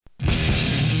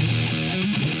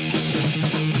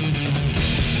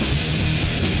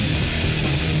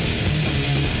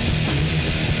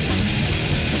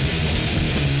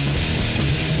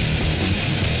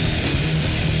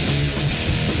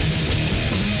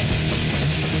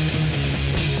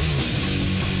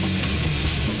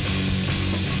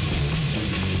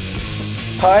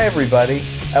Hi, everybody,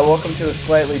 and welcome to a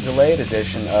slightly delayed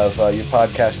edition of Your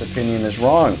Podcast Opinion is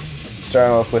Wrong.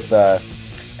 Starting off with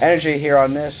energy here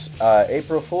on this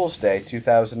April Fool's Day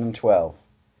 2012.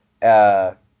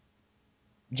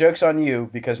 Joke's on you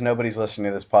because nobody's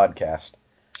listening to this podcast.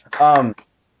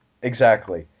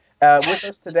 Exactly. With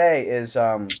us today is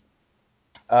a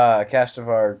cast of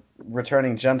our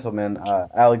returning gentlemen,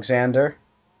 Alexander,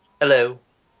 Hello.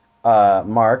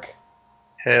 Mark,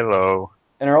 Hello.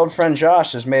 and our old friend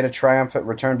Josh has made a triumphant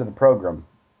return to the program.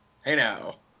 Hey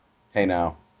now. Hey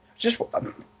now.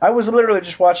 I was literally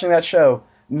just watching that show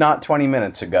not 20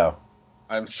 minutes ago.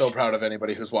 I'm so proud of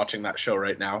anybody who's watching that show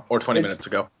right now, or 20 minutes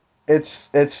ago.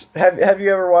 Have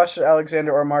you ever watched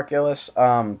Alexander or Mark Illis,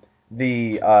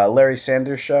 the Larry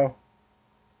Sanders Show?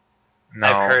 No.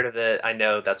 I've heard of it. I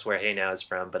know that's where Hey Now is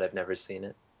from, but I've never seen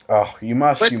it. Oh, you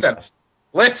must.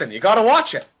 Listen, you gotta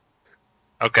watch it.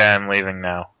 Okay, I'm leaving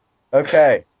now.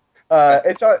 Okay.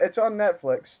 It's on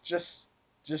Netflix.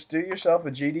 Just do yourself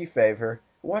a GD favor.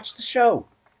 Watch the show.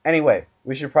 Anyway,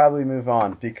 we should probably move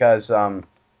on because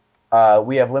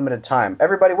we have limited time.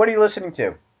 Everybody, what are you listening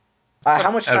to? How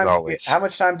much As time? always. How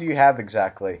much time do you have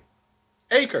exactly?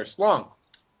 Acres long.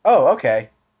 Oh, okay.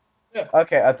 Yeah.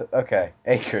 Okay. Okay.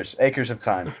 Acres of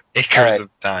time. Acres All right. of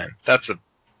time. That's a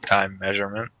time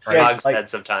measurement, Yes, right? Hogs had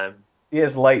some time. He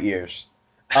has light years.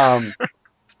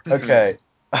 Okay.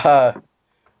 Hello,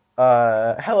 Was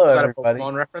that everybody. a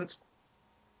Pokemon reference?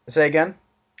 Say again.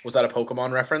 Was that a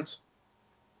Pokemon reference?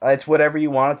 It's whatever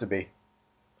you want it to be.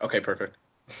 Okay, perfect.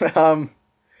 Hello,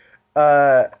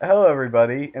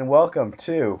 everybody, and welcome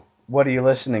to What Are You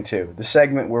Listening To? The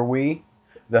segment where we,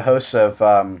 the hosts of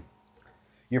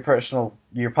Your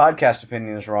Podcast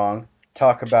Opinion is Wrong,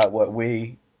 talk about what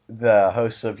we, the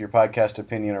hosts of Your Podcast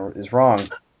Opinion is Wrong,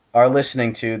 are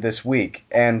listening to this week.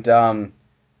 And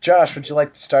Josh, would you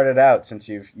like to start it out since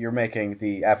you're making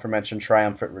the aforementioned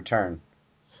triumphant return?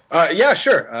 Yeah,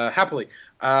 sure. Happily.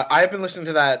 I've been listening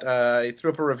to that. I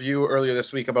threw up a review earlier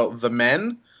this week about The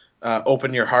Men,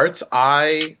 Open Your Hearts.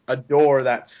 I adore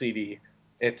that CD.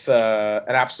 It's an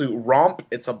absolute romp.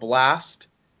 It's a blast.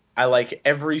 I like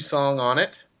every song on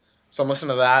it. So I'm listening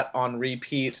to that on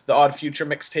repeat. The Odd Future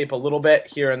mixtape a little bit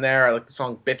here and there. I like the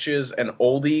song Bitches and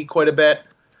Oldie quite a bit.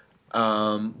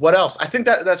 What else? I think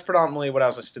that's predominantly what I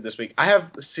was listening to this week. I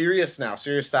have Sirius now,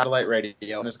 Sirius Satellite Radio,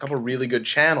 and there's a couple really good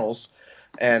channels,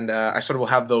 and I sort of will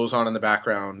have those on in the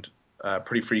background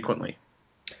pretty frequently.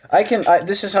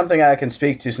 This is something I can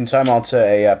speak to since I'm also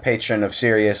a patron of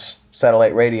Sirius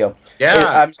Satellite Radio.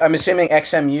 Yeah, I'm assuming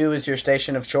XMU is your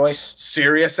station of choice.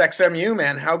 Sirius XMU,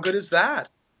 man, how good is that?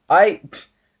 I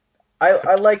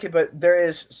I like it, but there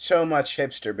is so much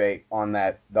hipster bait on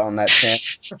that channel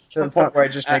to the point where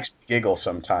it just makes me giggle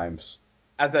sometimes.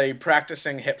 As a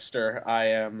practicing hipster, I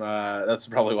am. That's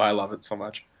probably why I love it so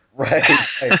much. Right.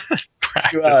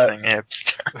 Practicing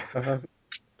hipster.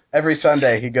 Every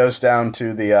Sunday he goes down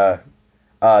to the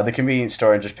convenience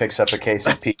store and just picks up a case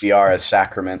of PBR as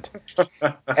sacrament.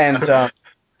 And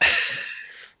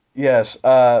yes,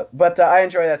 but I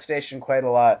enjoy that station quite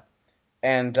a lot,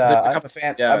 and There's a I'm couple. a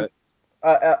fan. Yeah,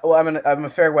 I'm a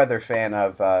fair weather fan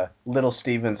of Little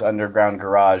Steven's Underground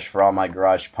Garage for all my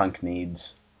garage punk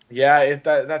needs. yeah,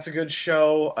 that's a good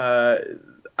show.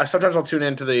 Sometimes I'll tune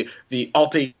into the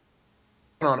Alt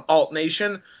on Alt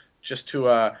Nation just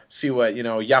to see what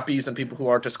yuppies and people who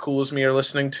aren't as cool as me are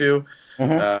listening to.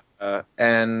 Mm-hmm.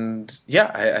 And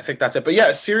yeah, I think that's it. But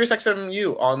yeah, Sirius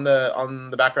XMU on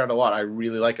the background a lot. I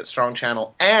really like it. Strong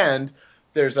channel. And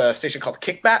there's a station called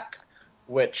Kickback,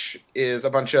 which is a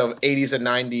bunch of 80s and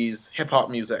 90s hip hop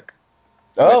music.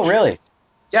 Oh, Which, really?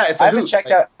 yeah, it's a hoot.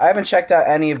 I haven't checked out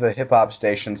any of the hip hop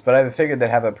stations, but I figured they'd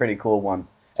have a pretty cool one,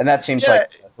 and that seems Yeah,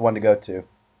 like the one to go to.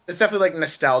 it's definitely like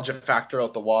nostalgia factor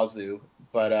out the wazoo.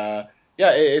 But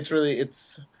yeah,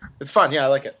 it's fun. Yeah, I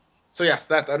like it. So yes,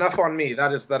 that enough on me.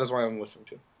 That is why I'm listening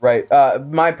to. Right.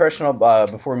 My personal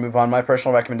before we move on, my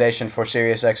personal recommendation for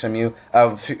Sirius XMU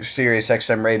Sirius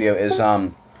XM Radio is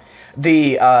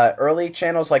the early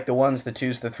channels, like the ones, the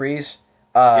twos, the threes,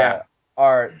 Yeah,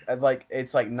 are like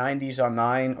it's like 90s on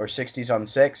 9 or 60s on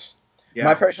 6. My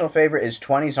yeah. personal favorite is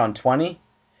 20s on 20,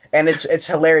 and it's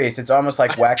hilarious. It's almost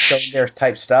like wax cylinder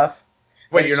type stuff,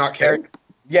 but Wait, you're it's not just very kidding?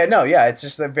 yeah, no, yeah, it's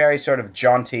just a very sort of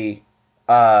jaunty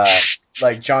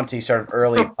jaunty sort of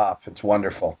early pop. It's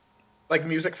wonderful. Like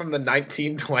music from the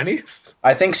 1920s?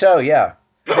 I think so, yeah.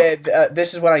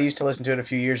 This is when I used to listen to it a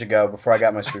few years ago before I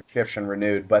got my subscription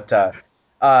renewed. But uh,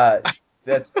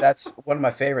 that's one of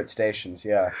my favorite stations.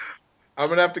 Yeah, I'm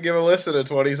gonna have to give a listen to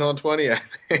 20s on 20. I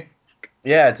think.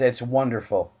 yeah, it's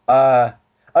wonderful.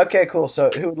 Okay, cool. So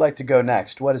who would like to go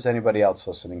next? What is anybody else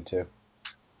listening to?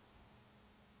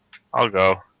 I'll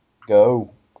go.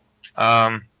 Go.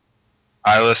 I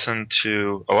listened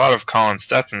to a lot of Colin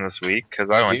Stetson this week because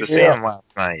I went to see Yeah. him last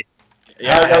night.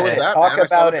 Yeah, how was it? that, Talk man? I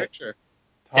saw about the it. picture.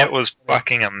 It was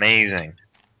fucking amazing.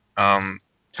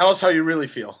 Tell us how you really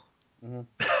feel.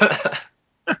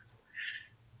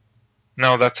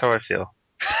 No, that's how I feel.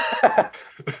 I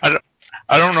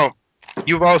don't know.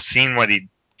 You've all seen what he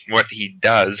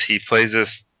does. He plays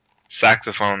this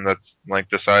saxophone that's like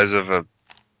the size of an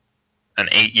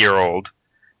 8-year-old,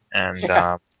 and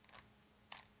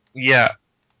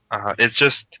it's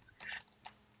just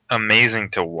amazing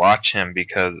to watch him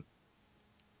because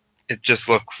it just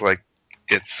looks like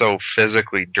it's so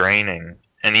physically draining.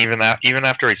 And even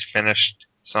after he's finished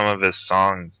some of his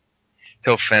songs,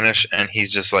 he'll finish and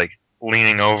he's just like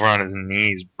leaning over on his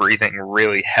knees, breathing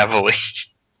really heavily.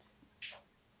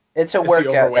 It's a Is he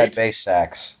workout, that overweight? bass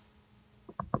sax.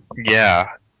 Yeah,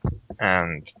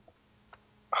 and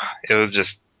it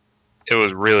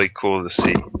was really cool to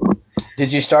see.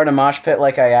 Did you start a mosh pit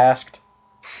like I asked?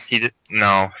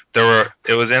 No,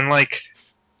 it was in like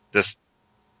this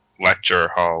lecture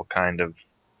hall kind of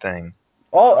thing.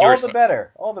 All the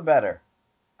better. All the better.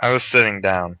 I was sitting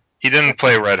down. He didn't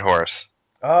play Red Horse.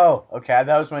 Oh, okay.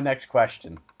 That was my next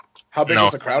question. How big No.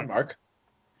 was the crowd, Mark?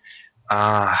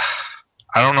 I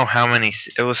don't know how many.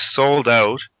 It was sold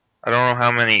out. I don't know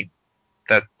how many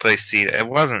that place seated. It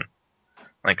wasn't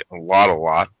like a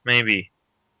lot. Maybe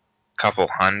a couple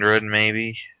hundred,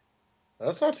 maybe.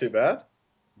 That's not too bad.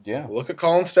 Yeah. Look at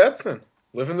Colin Stetson,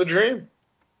 living the dream.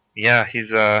 Yeah, he's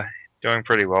doing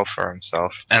pretty well for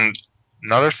himself. And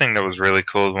another thing that was really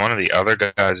cool is one of the other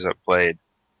guys that played.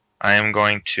 I am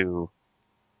going to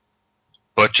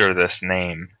butcher this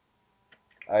name.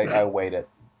 I wait it.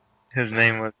 His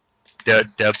name was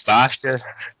Debashis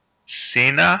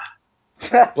Sina.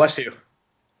 Bless you.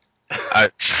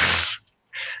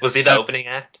 Was he the opening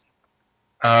act?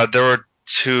 There were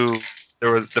two.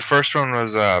 The first one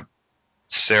was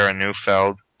Sarah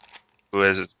Neufeld,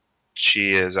 she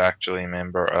is actually a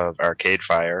member of Arcade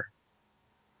Fire,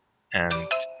 and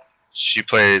she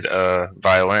played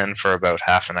violin for about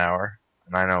half an hour,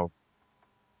 and I know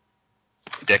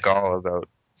dick all about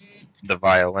the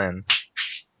violin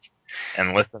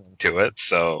and listening to it,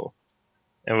 so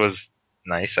it was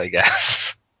nice, I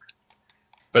guess.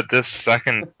 But this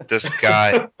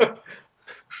guy,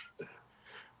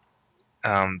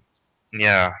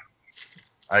 yeah,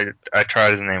 I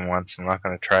tried his name once. I'm not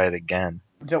gonna try it again.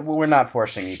 We're not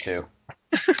forcing you to.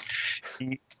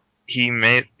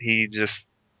 He just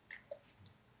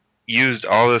used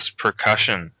all this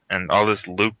percussion and all this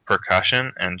loop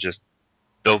percussion and just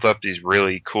built up these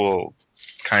really cool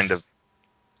kind of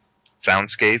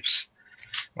soundscapes,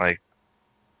 like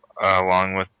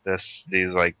along with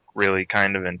these like really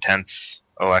kind of intense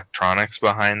electronics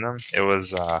behind them. It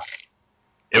was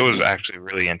actually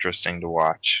really interesting to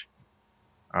watch.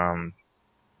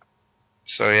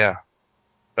 So yeah,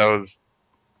 that was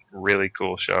a really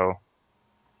cool show.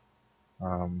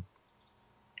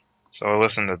 So I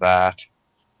listened to that.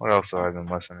 What else have I been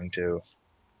listening to?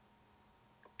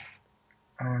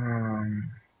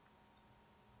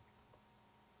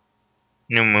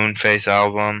 New Moonface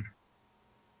album.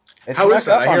 How is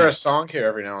that? I hear a a song here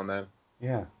every now and then.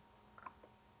 Yeah.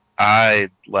 I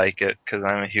like it because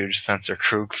I'm a huge Spencer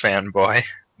Krug fanboy,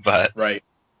 but Right.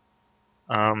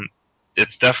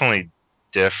 It's definitely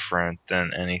different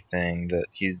than anything that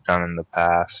he's done in the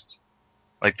past.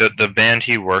 Like the band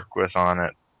he worked with on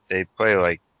it, they play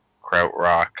like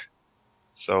krautrock,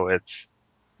 so it's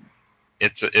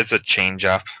a change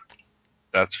up,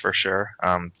 that's for sure.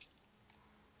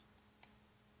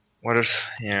 What is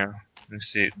Let me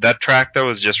see that track that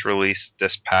was just released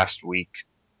this past week.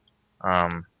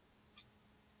 I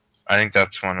think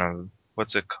that's one of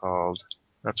what's it called?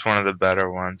 That's one of the better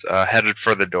ones. Headed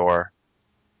for the Door.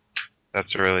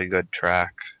 That's a really good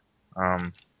track.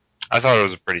 I thought it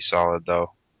was pretty solid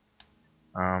though.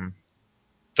 The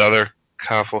other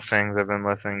couple things I've been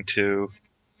listening to,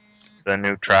 the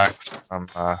new tracks from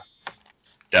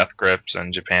Death Grips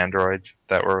and Japandroids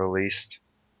that were released.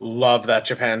 Love that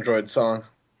Japan Droid song.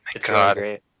 It's God, really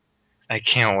great. I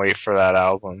can't wait for that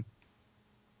album.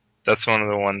 That's one of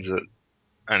the ones that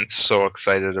I'm so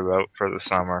excited about for the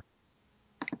summer.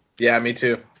 Yeah, me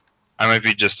too. I might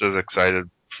be just as excited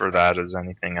for that as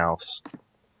anything else.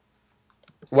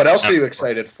 What else are you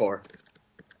excited for?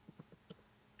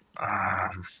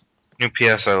 New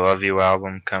PS I Love You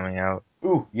album coming out.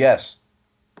 Ooh, yes.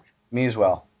 Me as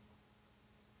well.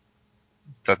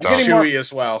 That's I'm getting awesome. Chewy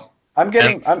as well. I'm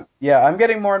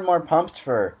getting more and more pumped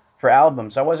for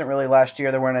albums. I wasn't really last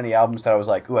year. There weren't any albums that I was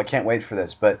like, ooh, I can't wait for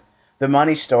this. But The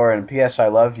Money Store and P.S. I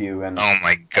Love You and Oh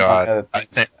my among god. other I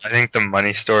things. think the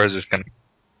money store is just gonna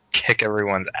kick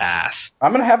everyone's ass.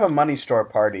 I'm gonna have a Money Store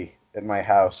party at my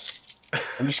house.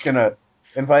 I'm just gonna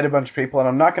invite a bunch of people, and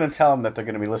I'm not gonna tell them that they're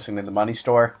gonna be listening to the Money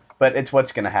Store, but it's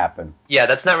what's gonna happen. Yeah,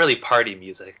 that's not really party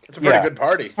music. It's a pretty Yeah. good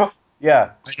party.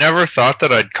 Yeah, I never thought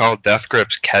that I'd call Death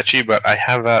Grips catchy, but I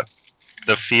have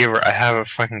the fever. I have it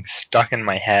fucking stuck in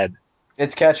my head.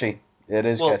 it's catchy. It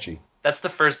is Well, catchy. That's the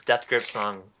first Death Grip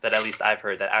song that at least I've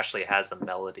heard that actually has a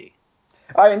melody.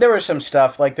 I mean, there was some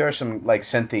stuff like there was some like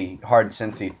hard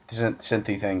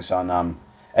synthy things on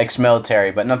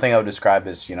ex-military, but nothing I would describe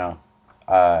as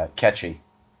catchy.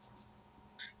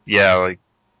 Yeah, like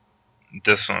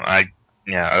this one.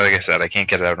 Yeah, like I said, I can't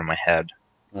get it out of my head.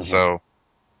 Mhm. So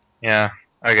yeah,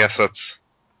 I guess that's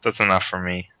enough for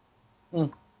me.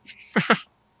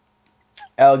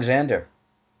 Alexander,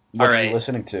 what All are you right.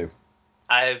 listening to?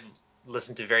 I've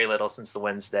listened to very little since the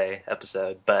Wednesday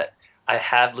episode, but I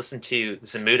have listened to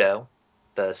Zamudo,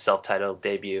 the self-titled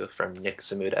debut from Nick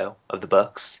Zamudo of the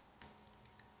Books,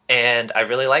 and I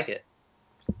really like it.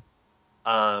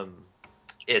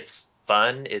 It's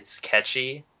fun, it's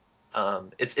catchy.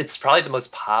 It's probably the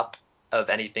most pop of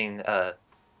anything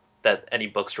that any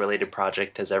books related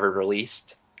project has ever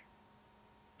released,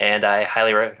 and I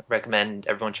highly recommend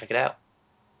everyone check it out.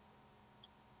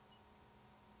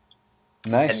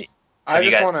 Nice. And I have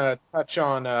you just guys? want to touch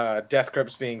on Death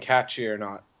Grips being catchy or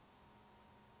not.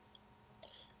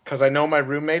 Because I know my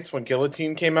roommates, when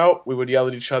Guillotine came out, we would yell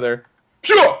at each other,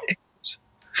 "Sure!"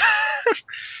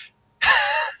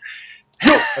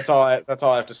 That's all I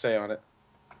have to say on it.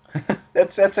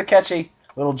 That's a catchy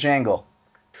little jangle.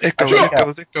 It I goes, think, it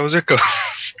goes, it goes, it goes.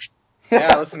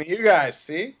 Yeah, listen to you guys,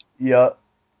 see? Yeah.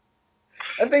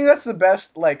 I think that's the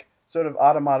best, like, sort of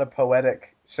automata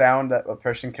poetic sound that a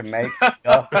person can make.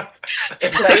 Yeah. It's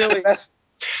It's like really... it's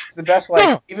the best,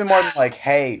 like, even more than, like,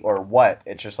 hey or what.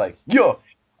 It's just like, yo!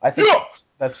 I think Yeah!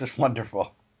 that's just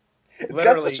wonderful. It's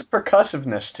got Literally. such a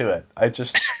percussiveness to it.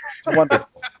 It's wonderful.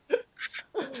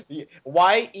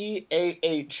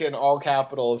 YEAH in all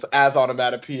capitals as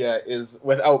onomatopoeia is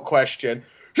without question.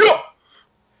 Yeah!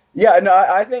 Yeah, no,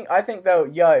 I think though,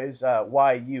 yeah is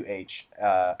YUH,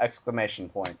 exclamation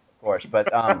point, of course.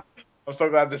 But, I'm so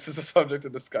glad this is a subject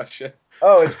of discussion.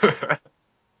 oh,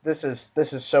 this is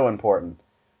so important.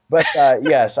 But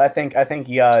yes, I think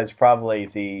 "ya" is probably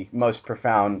the most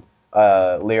profound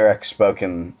lyric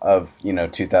spoken of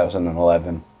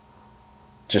 2011.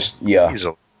 Just "ya."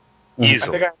 Easily. Mhm. I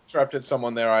Easily. think I interrupted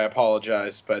someone there. I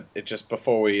apologize, but it just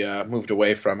before we moved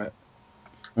away from it.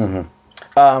 Mhm.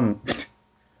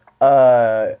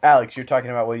 Alex, you're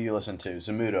talking about what you listen to,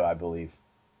 Zamudo, I believe.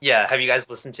 Yeah, have you guys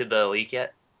listened to the leak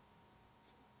yet?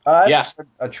 I've Yes. heard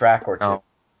a track or two. No.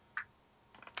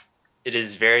 It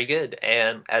is very good,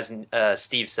 and as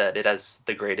Steve said, it has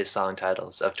the greatest song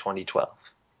titles of 2012.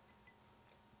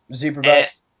 Zebra And,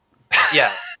 Butt.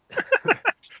 yeah,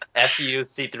 FU,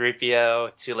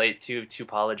 C3PO, Too Late to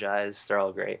Apologize. They're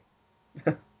all great.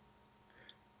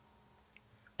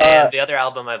 And the other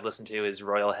album I've listened to is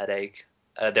Royal Headache.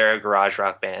 They're a garage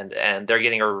rock band, and they're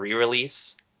getting a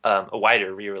re-release, a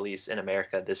wider re-release in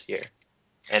America this year.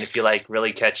 And if you like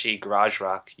really catchy garage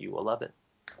rock, you will love it.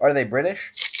 Are they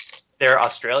British? They're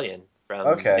Australian from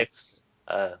Okay. Nick's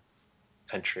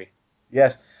country.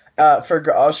 Yes.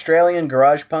 For Australian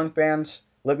garage punk bands,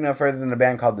 look no further than a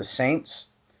band called the Saints,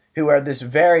 who are this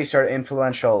very sort of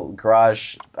influential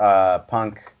garage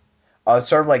punk,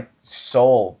 sort of like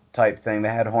soul type thing. They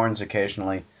had horns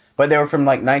occasionally, but they were from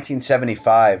like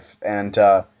 1975 and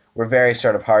were very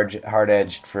sort of hard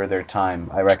edged for their time.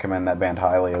 I recommend that band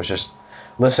highly. I was just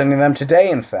listening to them today,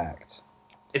 in fact.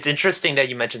 It's interesting that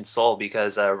you mentioned soul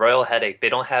because Royal Headache, they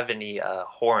don't have any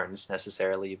horns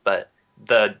necessarily, but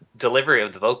the delivery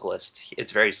of the vocalist,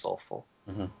 it's very soulful.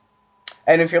 Mm-hmm.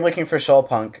 And if you're looking for soul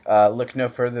punk, look no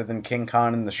further than King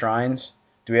Khan and the Shrines.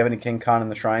 Do we have any King Khan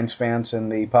and the Shrines fans in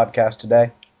the podcast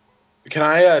today? Can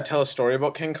I tell a story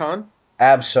about King Khan?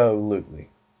 Absolutely.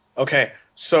 Okay,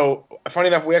 so funny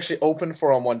enough, we actually opened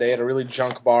for him one day at a really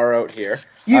junk bar out here.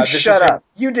 You This shut was him- up.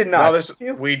 You did No, not. this Did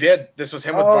you? we did. This was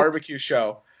him with Oh. Barbecue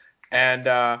Show,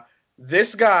 and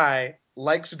this guy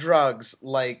likes drugs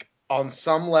like on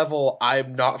some level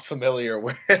I'm not familiar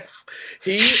with.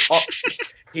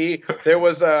 he there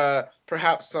was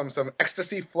perhaps some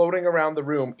ecstasy floating around the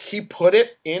room. He put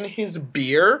it in his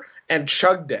beer and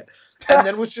chugged it. And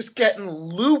then was just getting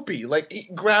loopy, like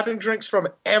grabbing drinks from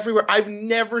everywhere. I've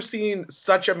never seen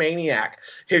such a maniac.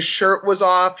 His shirt was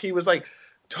off. He was like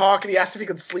talking. He asked if he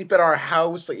could sleep at our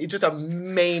house. Like, he's just a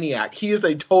maniac. He is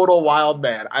a total wild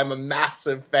man. I'm a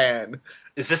massive fan.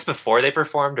 Is this before they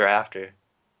performed or after?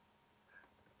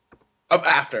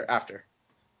 After.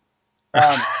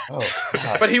 Oh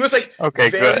God. But he was like Okay,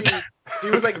 very, good. he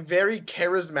was like very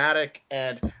charismatic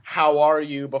and how are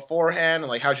you beforehand and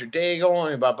like how's your day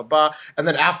going, blah blah blah. And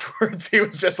then afterwards he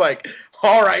was just like,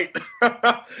 all right,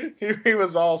 he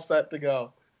was all set to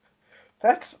go.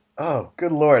 That's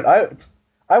good lord.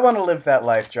 I want to live that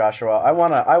life, Joshua. I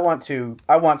want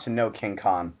to know King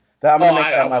Khan. I'm gonna make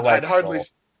that my I'd life's hardly, goal.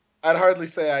 I'd hardly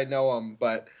say I know him,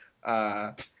 but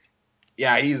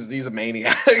yeah, he's a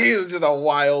maniac. He's just a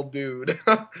wild dude.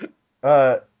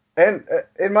 Uh, and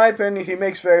in my opinion, he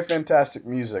makes very fantastic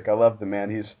music. I love the man.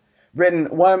 He's written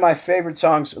one of my favorite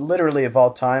songs, literally of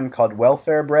all time, called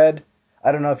 "Welfare Bread."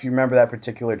 I don't know if you remember that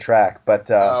particular track, but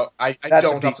I that's a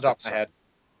don't off the beast of top a of my song. head.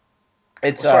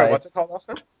 It's Sorry, what's it called last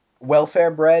time?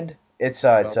 "Welfare Bread."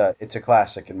 Well, It's a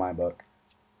classic in my book.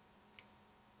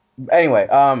 Anyway,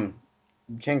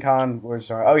 King Khan.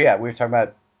 Oh yeah, we were talking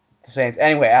about the Saints.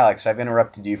 Anyway, Alex, I've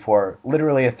interrupted you for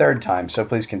literally a third time, so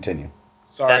please continue.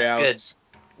 sorry, That's good. Alex.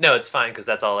 No, it's fine because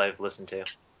that's all I've listened to.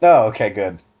 Oh, okay,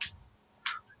 good.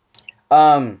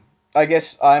 I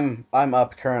guess I'm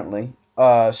up currently.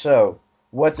 So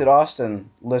what did Austin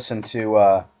listen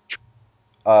to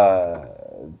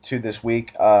this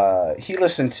week? He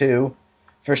listened to,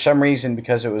 for some reason,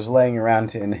 because it was laying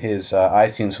around in his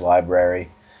iTunes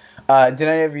library. Did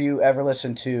any of you ever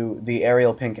listen to the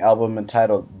Ariel Pink album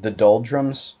entitled "The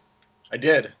Doldrums"? I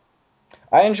did.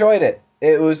 I enjoyed it.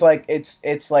 It was like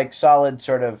it's like solid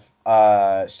sort of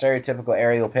stereotypical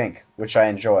Ariel Pink, which I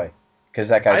enjoy because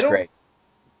that I guy's don't. great.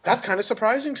 That's kind of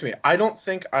surprising to me. I don't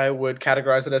think I would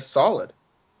categorize it as solid.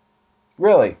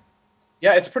 Really.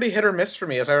 Yeah, it's pretty hit or miss for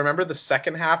me. As I remember, the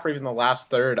second half or even the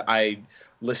last third, I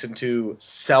listen to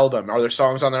seldom. Are there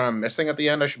songs on there I'm missing at the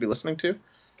end I should be listening to?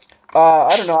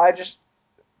 I don't know.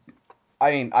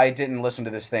 I mean, I didn't listen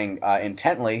to this thing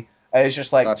intently. It's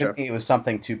just like to Gotcha. me, it was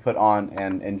something to put on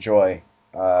and enjoy.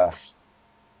 Uh,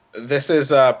 This is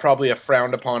probably a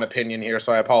frowned upon opinion here,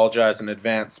 so I apologize in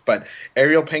advance. But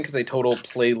Ariel Pink is a total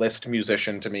playlist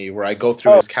musician to me, where I go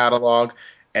through oh, his catalog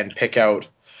and pick out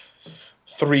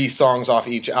 3 songs off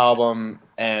each album,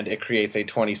 and it creates a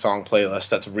 20-song playlist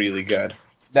that's really good.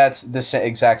 that's the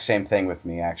exact same thing with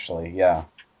me, actually. Yeah.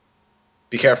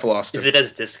 Be careful, Is Austin. it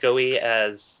as disco-y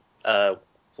as what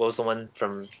was the one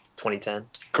from 2010?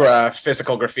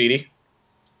 Physical Graffiti.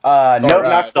 No, Or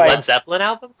not The Led quite. Zeppelin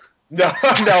album? no,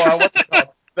 no. What's it called?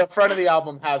 The front of the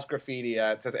album has graffiti.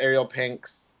 It says Ariel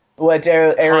Pink's. Well, it's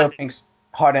Ariel Haunted. Pink's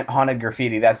Haunted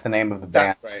Graffiti. That's the name of the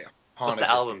band. That's right. What's Haunted the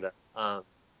album Graffiti. though?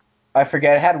 I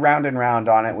forget. It had Round and Round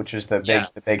on it, which was Yeah,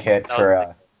 the big hit that was for.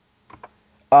 the big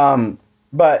one. Um,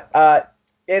 but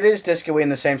it is disco-y in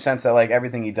the same sense that like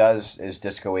everything he does is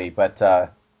disco-y. But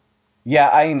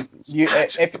yeah,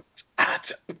 if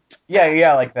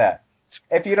yeah, like that.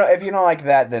 If you don't like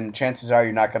that, then chances are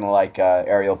you're not gonna like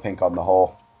Ariel Pink on the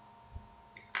whole.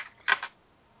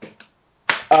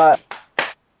 Uh,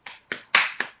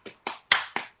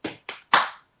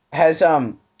 has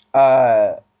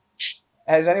uh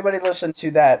has anybody listened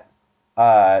to that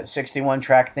 61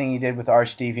 track thing he did with R.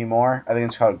 Stevie Moore? I think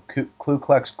it's called Ku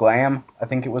Klux Glam. I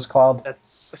think it was called. That's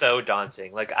so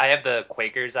daunting. Like I have the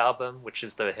Quakers album, which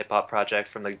is the hip hop project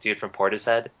from the dude from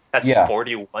Portishead. That's Yeah,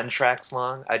 41 tracks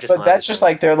long. I just but don't have the that's just time.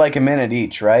 like they're like a minute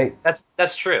each, right?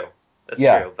 That's true. That's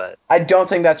Yeah, true. But I don't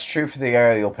think that's true for the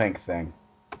Ariel Pink thing.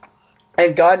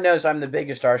 And God knows I'm the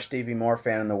biggest R. Stevie Moore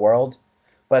fan in the world.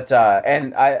 But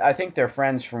and I think they're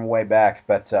friends from way back.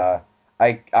 But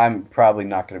I'm probably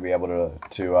not going to be able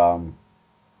to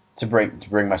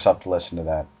bring myself to listen to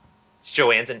that. it's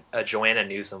Joanna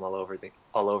Newsom all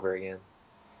over again.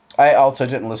 I also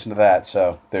didn't listen to that,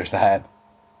 so there's that.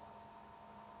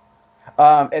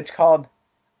 It's called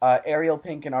Ariel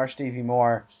Pink and R. Stevie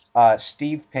Moore.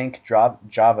 Steve Pink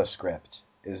JavaScript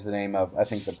is the name of I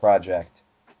think the project.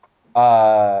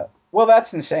 Well,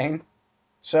 that's insane.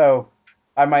 So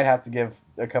I might have to give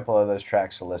a couple of those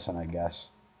tracks a listen, I guess.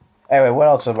 Anyway, what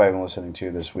else have I been listening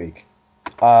to this week?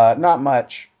 Not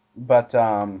much, but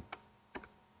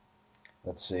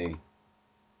let's see.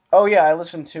 Oh yeah, I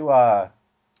listened to uh,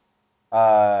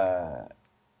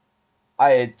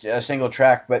 a single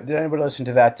track, but did anybody listen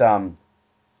to that?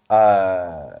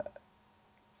 Uh,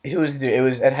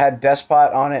 it had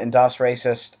Despot on it and Das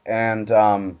Racist and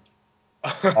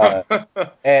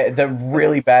the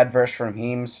really bad verse from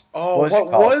Heems. Oh, What was it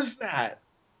what called? was that?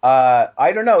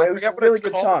 I don't know. I It was a forget what really it's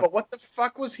good called, song. but what the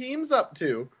fuck was Heems up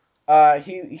to?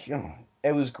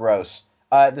 It was gross.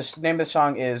 Name of the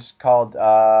song is called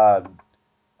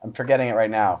I'm forgetting it right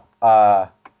now.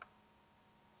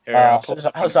 Here, I'll pull it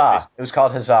up on his Huzzah! Facebook. It was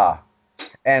called Huzzah,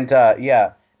 and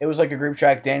yeah, it was like a group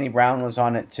track. Danny Brown was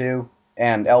on it too,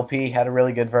 and LP had a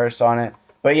really good verse on it.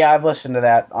 But yeah, I've listened to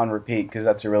that on repeat because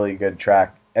that's a really good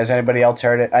track. Has anybody else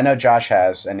heard it? I know Josh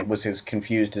has, and it was as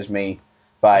confused as me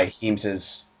by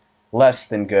Heems's less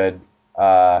than good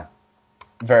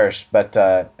verse. But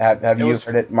have you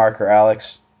heard it, Mark or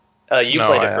Alex? You No,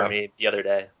 played I it for haven't. me the other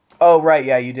day. Oh, right,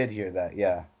 yeah, you did hear that,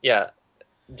 yeah. Yeah,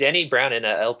 Danny Brown and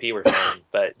LP were fine,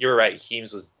 but you were right.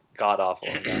 Heems was god awful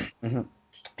on that. Mm-hmm.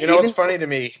 You know, it's funny to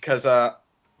me because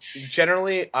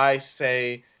generally I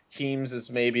say Heems is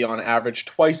maybe on average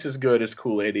twice as good as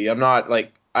Kool Aid. I'm not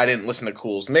like I didn't listen to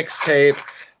Kool's mixtape.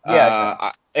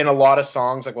 Yeah. In a lot of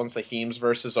songs, like once the Heems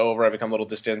verse is over, I become a little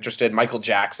disinterested. Michael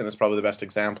Jackson is probably the best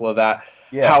example of that.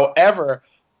 Yeah. However,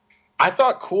 I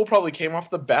thought Kool probably came off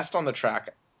the best on the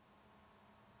track.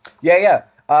 Yeah. Yeah,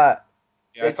 I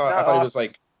It's thought not he was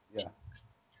like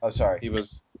Oh, sorry. he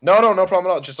was no problem at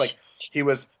all. Just like he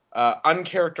was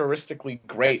uncharacteristically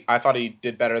great. I thought he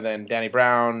did better than Danny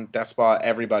Brown, Despot,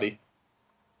 everybody.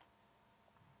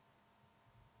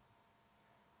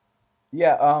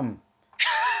 Yeah.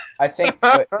 I think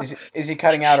is he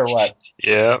cutting out or what?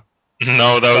 Yeah.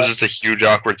 No, that was just a huge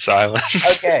awkward silence.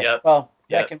 Okay. Yep. Well,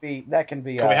 Yep. that can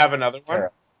be. Can we have another one?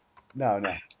 Sure. No.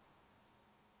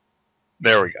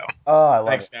 There we go. Oh, I love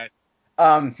Thanks, it.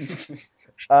 guys.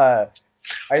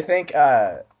 I think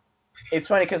it's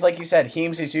funny because, like you said,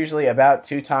 Heems is usually about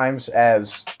 2 times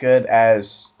as good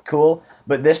as Cool,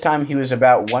 but this time he was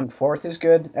about 1/4 as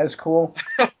good as Cool.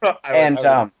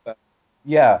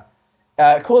 Yeah,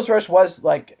 Cool's verse was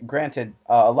like, granted,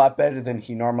 a lot better than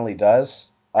he normally does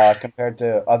compared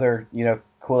to other,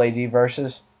 Cool AD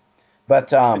verses. But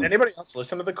Did anybody else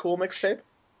listen to the Cool mixtape?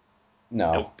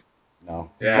 no, Nope.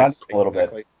 no, Yeah, not even a little bit.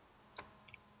 exactly.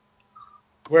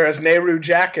 Whereas Nehru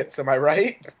Jackets, am I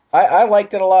right? I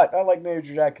liked it a lot. I like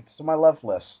Major Jackets. It's on my love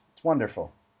list. It's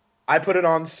wonderful. I put it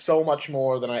on so much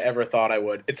more than I ever thought I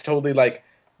would. It's totally like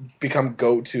become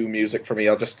go-to music for me.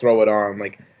 I'll just throw it on.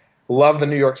 Like, love the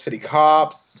New York City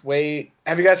Cops. Wait,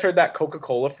 have you guys heard that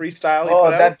Coca-Cola freestyle he Oh,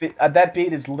 put out? that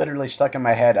beat is literally stuck in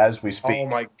my head as we speak. Oh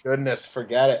my goodness,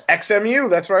 forget it. XMU,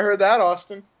 that's where I heard that,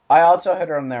 Austin. I also hit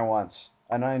it on there once,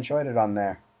 and I enjoyed it on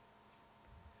there.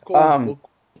 Cool.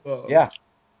 Yeah.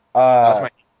 That was my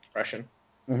impression.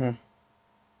 Mhm.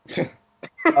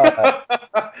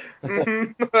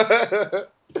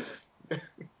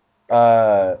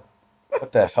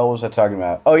 What the hell was I talking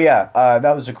about? Oh yeah,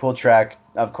 that was a cool track.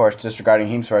 Of course, disregarding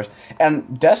Heem's verse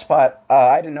and Despot.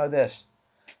 I didn't know this.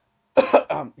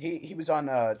 He was on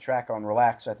a track on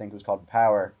Relax. I think it was called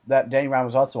Power. That Danny Brown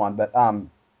was also on. But I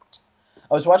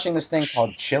was watching this thing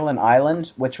called Chillin'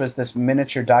 Island, which was this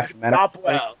miniature documentary.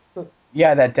 Stopwell.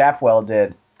 Yeah, that Dapwell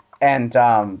did, and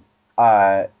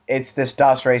it's this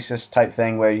DOS racist type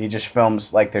thing where he just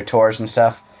films like their tours and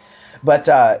stuff.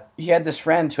 But he had this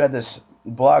friend who had this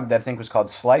blog that I think was called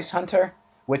Slice Hunter,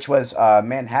 which was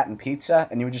Manhattan pizza,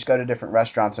 and you would just go to different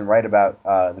restaurants and write about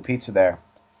the pizza there.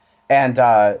 And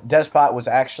Despot was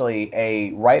actually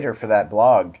a writer for that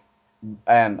blog,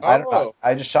 and I don't know.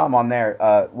 I just saw him on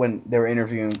there when they were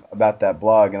interviewing about that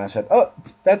blog, and I said, "Oh,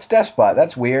 that's Despot.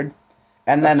 That's weird."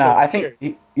 And then I think,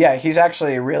 he's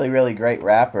actually a really, really great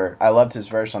rapper. I loved his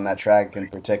verse on that track in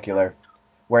particular,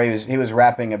 where he was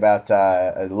rapping about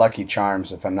Lucky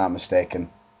Charms, if I'm not mistaken.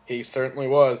 He certainly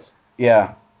was.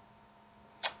 Yeah.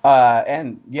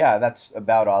 And yeah, that's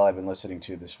about all I've been listening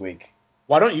to this week.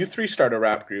 Why don't you three start a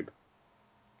rap group?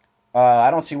 I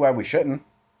don't see why we shouldn't.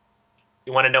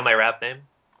 You want to know my rap name?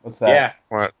 What's that? Yeah.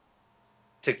 What?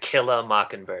 To Kill a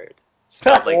Mockingbird.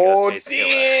 Spelled like Ghostface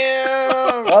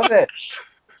damn! Love it.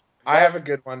 I have a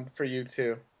good one for you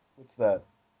too. What's that?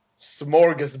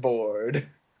 Smorgasbord.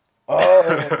 Oh,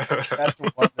 Killer. that's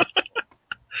wonderful.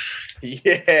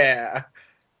 Yeah.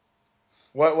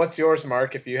 What's yours,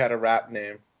 Mark? If you had a rap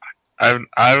name. I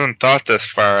haven't thought this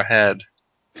far ahead.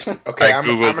 Okay, I'm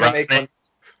Googled gonna rap make names.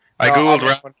 one. I No, I'll googled make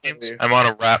rap one for names. you. I'm on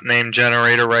a rap name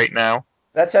generator right now.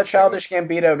 That's how Childish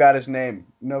Gambino got his name.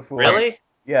 No fool. Really?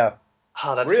 Yeah.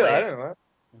 Oh, that's Really, I lame. didn't know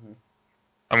that.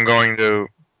 I'm going to.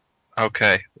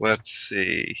 Okay, let's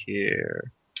see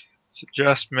here.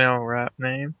 Suggest male rap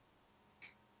name.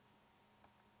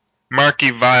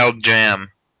 Marky Vile Jam.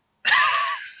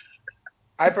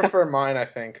 I prefer mine. I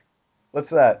think What's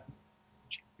that?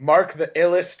 Mark the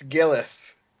Illest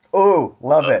Gillis. Oh,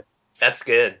 love it. That's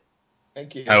good.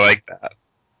 Thank you. I like that.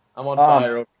 I'm on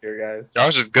fire over here, guys.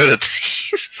 Josh is good at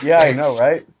these. Yeah, I know,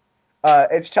 right?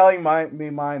 It's telling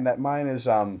mine that mine is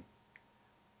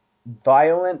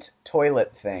violent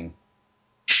toilet thing.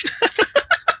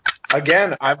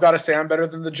 Again, I've got to say I'm better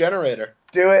than the generator.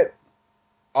 Do it.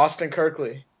 Austin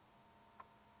Kirkley.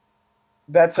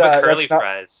 That's How about curly that's not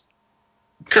fries?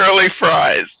 Curly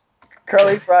fries.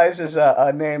 Curly Fries is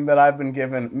a name that I've been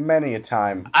given many a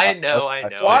time. I know.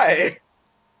 Why?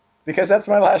 Because that's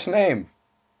my last name.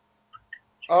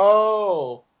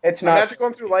 Oh. It's not. Imagine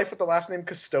going through life with the last name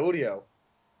Custodio.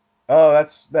 Oh,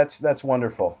 that's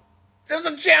wonderful. There's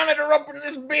a janitor up in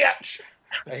this bitch.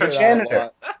 I hear Janitor.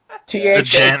 that a lot. T-H-A The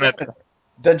janitor.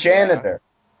 The janitor.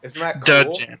 Isn't that The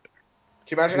cool? janitor.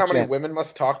 Can you imagine The how many janitor. women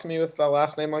must talk to me with the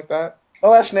last name like that? My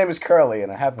last name is Curly,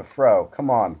 and I have a fro. Come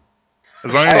on.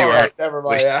 As long as you All are. right, never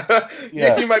mind. Yeah,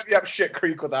 Yeah. you might be up shit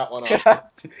creek with that one.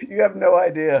 Austin. You have no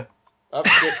idea. Up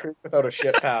shit creek without a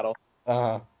shit paddle.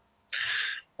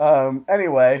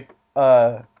 Anyway,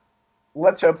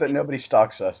 let's hope that nobody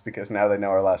stalks us because now they know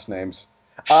our last names.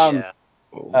 Yeah.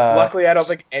 Luckily, I don't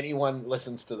think anyone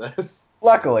listens to this.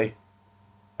 Luckily,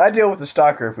 I'd deal with the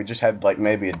stalker if we just had like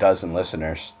maybe a dozen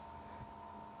listeners.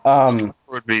 Would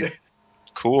be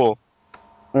cool.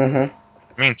 Mm-hmm.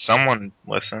 I mean, someone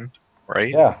listened, right?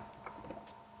 Yeah.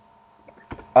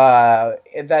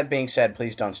 That being said,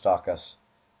 please don't stalk us.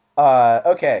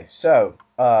 Okay, so,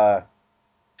 what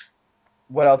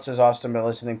else has Austin been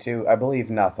listening to? I believe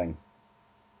nothing.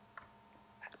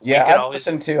 Yeah, could I've always-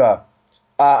 listened to,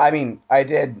 I mean, I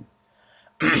did,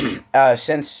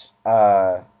 since,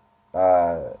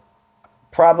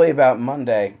 probably about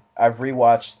Monday, I've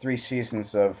rewatched 3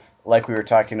 seasons of, like we were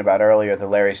talking about earlier, The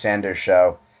Larry Sanders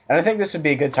Show. And I think this would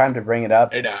be a good time to bring it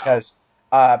up Hey now. because,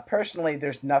 personally,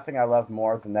 there's nothing I love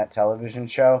more than that television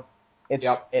show. It's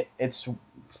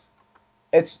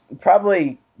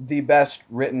probably the best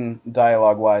written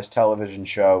dialogue-wise television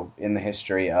show in the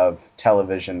history of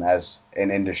television as an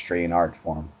industry and art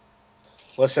form.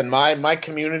 Listen, my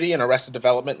community and Arrested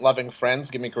Development loving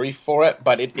friends give me grief for it,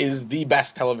 but it is the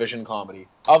best television comedy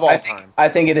of all time. I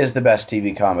think it is the best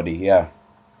TV comedy, yeah.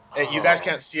 You guys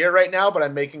can't see it right now, but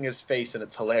I'm making his face and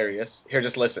it's hilarious. Here,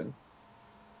 just listen.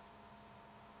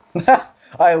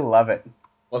 I love it.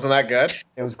 Wasn't that good?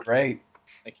 It was great.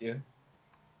 Thank you.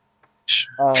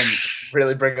 Um,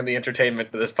 Really bringing the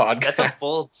entertainment to this podcast. That's a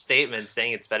bold statement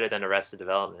saying it's better than Arrested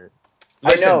Development.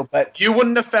 Listen, I know, but you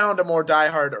wouldn't have found a more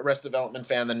diehard Arrested Development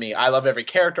fan than me. I love every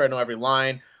character. I know every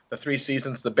line, the 3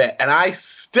 seasons, the bit. And I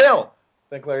still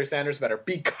think Larry Sanders is better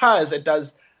because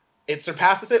it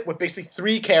surpasses it with basically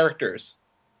 3 characters.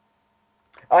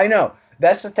 I know.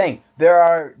 That's the thing. There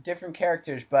are different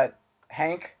characters, but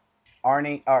Hank,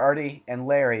 Artie, and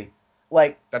Larry,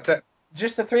 like, That's it.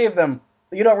 just the 3 of them,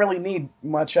 you don't really need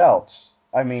much else.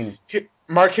 I mean,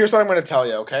 Mark, here's what I'm going to tell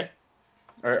you, okay?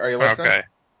 Are you listening? Okay.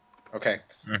 Okay.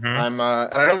 Mm-hmm. And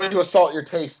I don't mean to assault your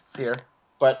tastes here,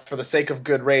 but for the sake of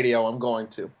good radio, I'm going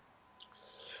to.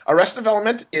 Arrested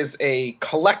Development is a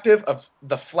collective of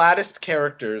the flattest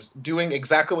characters doing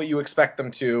exactly what you expect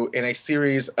them to in a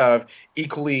series of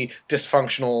equally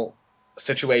dysfunctional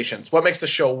situations. What makes the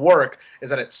show work is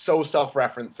that it's so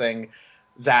self-referencing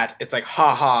that it's like,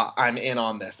 haha, I'm in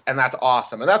on this. And that's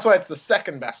awesome. And that's why it's the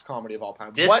second best comedy of all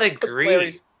time.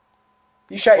 Disagree.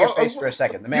 you shut your face for a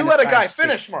second. The man You is let a trying guy to speak.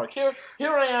 finish, Mark. Here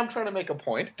I am trying to make a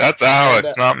point. That's Alex,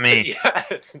 And, not me. Yeah,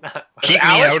 it's not. Keep me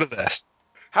Alex? out of this.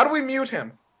 How do we mute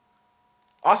him?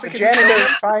 Austin, The can you janitor kill is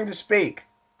him? trying to speak.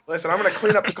 Listen, I'm going to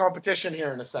clean up the competition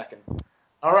here in a second.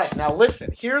 All right, now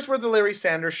listen. Here's where the Larry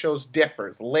Sanders shows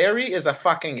differs. Larry is a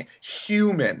fucking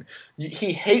human.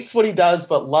 He hates what he does,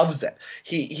 but loves it.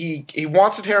 He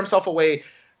wants to tear himself away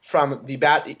from the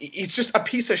bad. He's just a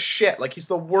piece of shit. Like, he's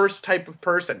the worst type of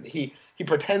person. He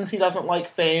pretends he doesn't like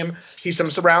fame. He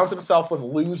surrounds himself with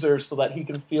losers so that he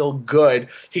can feel good.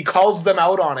 He calls them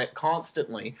out on it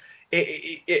constantly.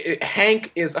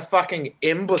 Hank is a fucking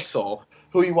imbecile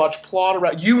who you watch plot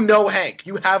around. You know Hank.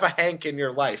 You have a Hank in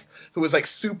your life who is like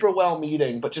super well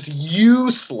meaning, but just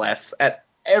useless at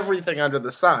everything under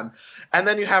the sun. And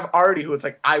then you have Artie, who is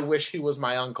like, I wish he was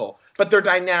my uncle. But they're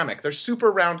dynamic. They're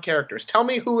super round characters. Tell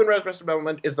me who in Arrested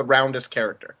Development is the roundest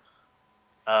character.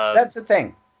 That's the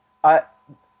thing.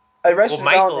 Arrested well, Michael is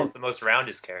Development. the most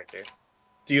roundest character.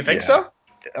 Do you think Yeah. so?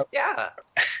 Yeah.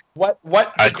 What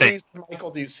I degrees of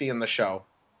Michael do you see in the show?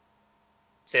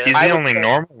 Say that He's again? the would only say-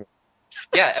 normal.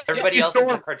 Yeah, everybody He's else is a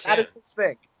normal. cartoon. That is his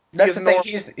thing. That's is the thing. normal.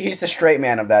 He's the straight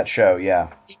man of that show.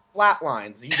 Yeah. He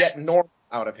flatlines. You get normal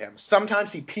out of him.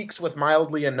 Sometimes he peaks with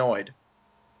mildly annoyed.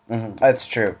 That's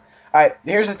true. All right.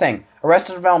 Here's the thing.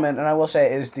 Arrested Development, and I will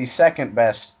say, is the second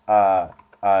best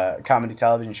comedy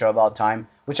television show of all time,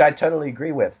 which I totally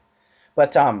agree with.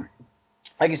 But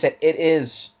like you said, it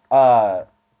is.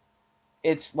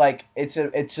 It's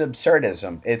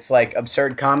absurdism. It's like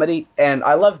absurd comedy, and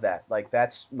I love that. Like,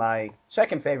 that's my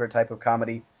second favorite type of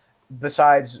comedy,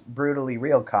 besides brutally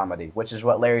real comedy, which is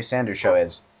what Larry Sanders Show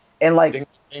is. And like, Ding,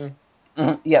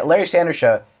 ding. yeah, Larry Sanders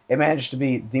Show it managed to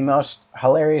be the most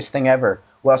hilarious thing ever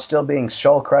while still being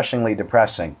soul-crushingly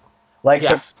depressing. Like,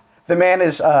 Yes. the man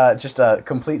is just a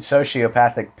complete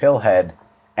sociopathic pillhead.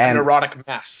 A And neurotic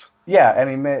mess. yeah, and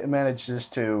he manages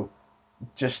to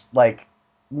just, like,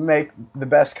 make the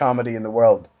best comedy in the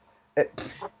world. Larry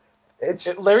I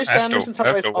have Sanders in to, I some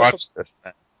have ways to also. watch this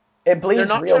then. it They're bleeds not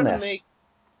trying to realness. make.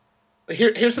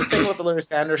 Here's the thing with the Larry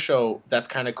Sanders Show that's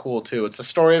kind of cool too. It's a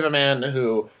story of a man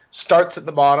who starts at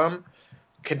the bottom,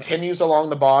 continues along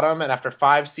the bottom, and after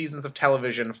 5 seasons of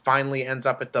television, finally ends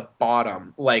up at the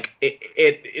bottom. Like it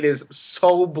is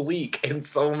so bleak in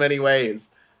so many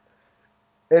ways.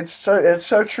 It's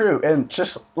so true, and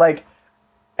just like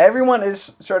everyone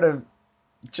is sort of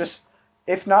just,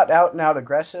 if not out and out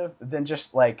aggressive, then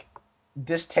just like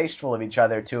distasteful of each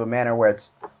other to a manner where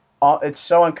it's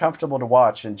so uncomfortable to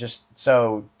watch and just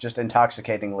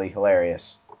intoxicatingly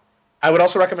hilarious. I would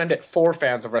also recommend it for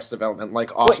fans of Arrested Development,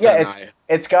 like Well, Austin yeah, and I.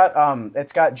 it's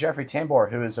got Jeffrey Tambor,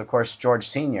 who is of course George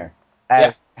Senior,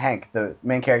 as Hank, the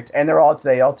main character, and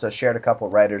they also shared a couple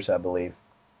writers, I believe.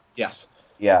 Yes.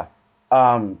 Yeah,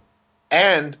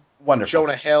 And wonderful.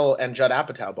 Jonah Hill and Judd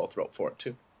Apatow both wrote for it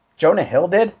too. Jonah Hill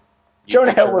did. You Jonah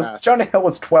bet Hill your was ass. Jonah Hill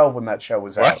was 12 when that show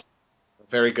was What? out.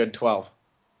 Very good 12.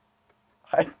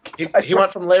 I He swear-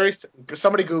 went from Larry.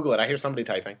 Somebody Google it. I hear somebody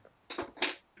typing.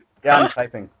 Yeah, I'm Huh?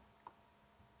 typing.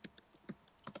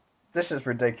 This is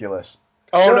ridiculous.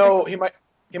 Oh Jonah- no, he might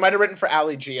have written for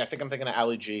Ali G. I think I'm thinking of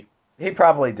Ali G. He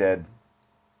probably did.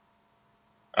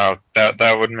 Oh,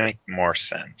 that would make more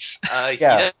sense.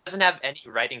 Yeah. He doesn't have any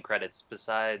writing credits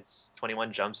besides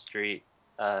 21 Jump Street,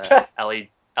 LAG,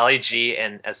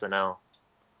 and SNL.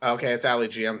 Okay, it's Ali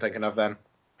G. I'm thinking of then.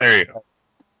 There you go.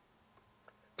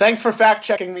 Thanks for fact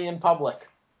checking me in public.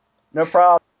 No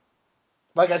problem.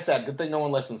 Like I said, good thing no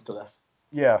one listens to this.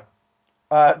 Yeah.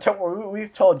 Don't worry,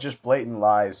 we've told just blatant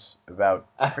lies about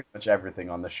pretty much everything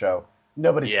on the show.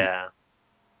 Nobody's Yeah.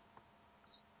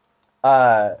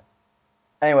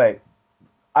 Anyway,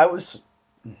 I was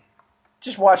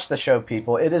just watch the show,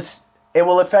 people. It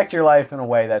will affect your life in a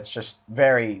way that's just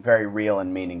very, very real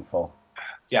and meaningful.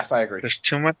 Yes, I agree. There's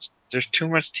too much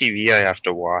TV I have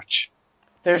to watch.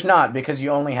 There's not, because you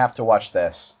only have to watch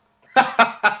this.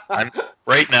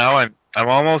 Right now I'm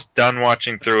almost done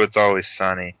watching through It's Always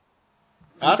Sunny.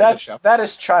 That's a good show. That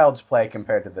is child's play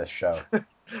compared to this show.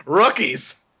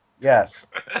 Rookies. Yes.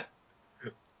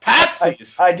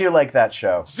 Patsies. I do like that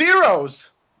show. Zeros.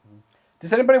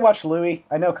 Does anybody watch Louie?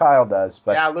 I know Kyle does,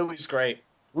 but Yeah, Louie's great.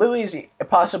 Louie's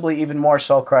possibly even more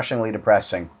soul-crushingly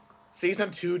depressing. Season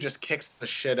 2 just kicks the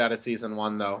shit out of Season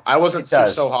 1, though. I wasn't It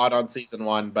does. so hot on Season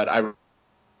 1, but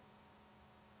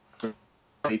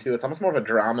me too. It's almost more of a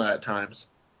drama at times.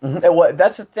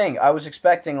 That's the thing. I was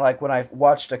expecting, like, when I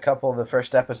watched a couple of the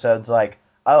first episodes, like,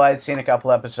 I'd seen a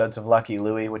couple episodes of Lucky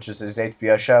Louie, which is his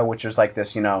HBO show, which was like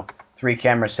this,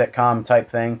 3-camera sitcom type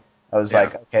thing. I was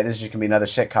like, okay, this is just gonna be another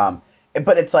sitcom.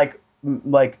 But it's like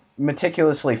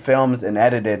meticulously filmed and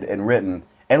edited and written,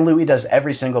 and Louie does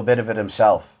every single bit of it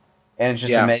himself. And it's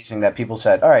just amazing that people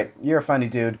said, all right, you're a funny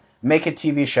dude, make a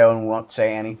TV show and we won't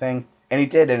say anything. And he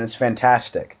did, and it's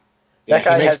fantastic. Yeah, That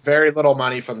guy he makes has very little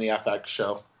money from the FX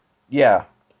show. Yeah.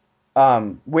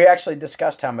 We actually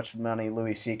discussed how much money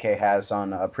Louis C.K. has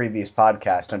on a previous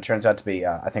podcast, and it turns out to be,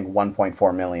 I think,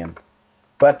 $1.4 million.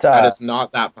 But That is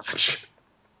not that much.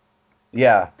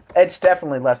 yeah, it's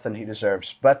definitely less than he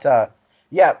deserves. But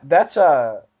yeah, that's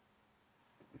that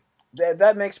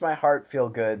makes my heart feel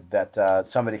good that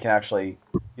somebody can actually,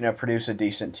 produce a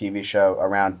decent TV show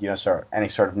around, any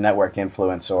sort of network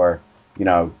influence or,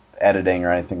 editing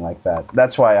or anything like that.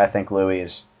 That's why I think Louis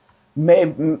is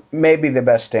maybe the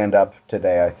best stand-up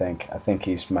today. I think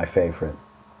he's my favorite.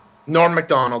 Norm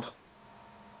Macdonald.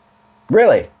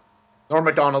 Really? Norm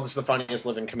Macdonald is the funniest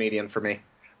living comedian for me.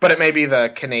 But it may be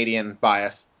the Canadian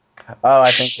bias. Oh,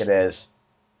 I think it is.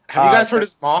 Have you guys heard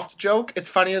his moth joke? It's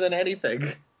funnier than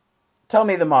anything. Tell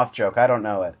me the moth joke. I don't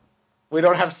know it. We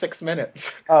don't have 6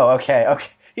 minutes. Oh, okay.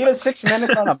 He does 6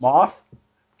 minutes on a moth?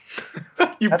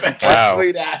 You That's bet wow.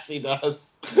 sweet ass he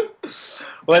does.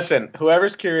 Listen,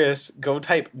 whoever's curious, go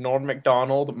type Norm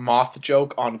Macdonald moth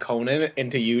joke on Conan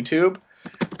into YouTube.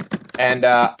 And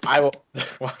I will.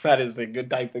 Well, that is a good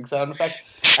typing sound effect.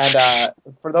 And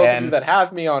for those of you that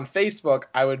have me on Facebook,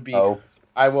 I would be. Oh.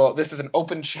 I will. This is an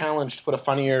open challenge to put a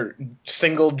funnier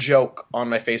single joke on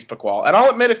my Facebook wall, and I'll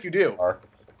admit if you do.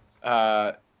 But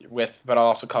I'll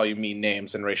also call you mean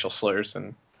names and racial slurs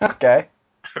and. Okay.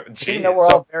 Jeez. Even though we're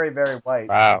all very, very white.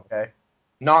 Wow. Okay.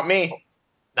 Not me.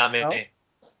 Not me. No?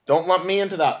 Don't lump me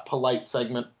into that polite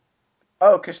segment.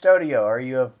 Oh, Custodio, are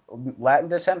you of Latin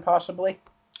descent, possibly?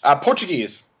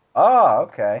 Portuguese. Oh,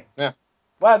 okay. Yeah.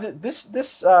 Wow, this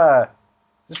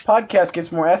podcast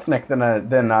gets more ethnic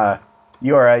than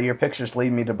your pictures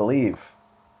lead me to believe.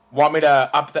 Want me to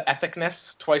up the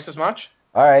ethicness twice as much?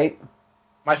 All right.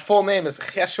 My full name is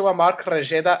Yeshua Mark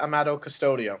Rejeda Amado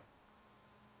Custodio.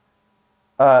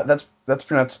 That's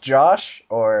pronounced Josh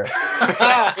or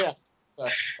Yeah.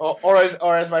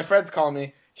 Or as my friends call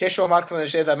me, Yeshua Mark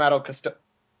Rejeda Amado Custodio.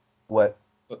 what?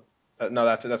 No,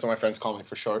 that's what my friends call me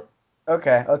for short.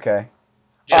 Okay.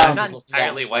 Yeah, Um, I'm not Just looking at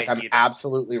entirely me white like I'm either.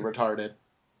 absolutely retarded.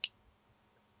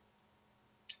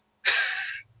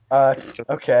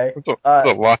 Okay. It's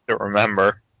a lot to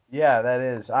remember. Yeah, that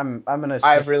is. I'm gonna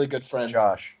I have stick really good friends.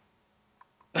 Josh.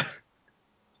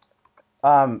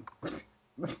 Um,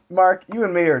 Mark, you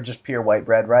and me are just pure white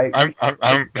bread, right? I'm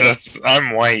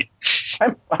white.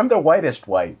 I'm the whitest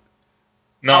white.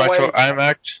 No, How white? I'm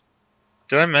actually.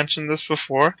 Did I mention this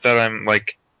before? That I'm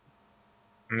like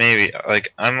maybe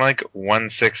like I'm like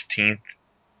 1/16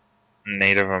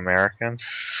 Native American.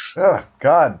 Oh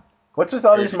God, what's with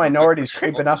all these minorities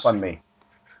creeping up on me?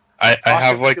 I Austin,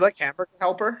 have like you like Hamburger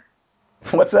Helper?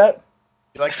 What's that?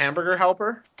 You like Hamburger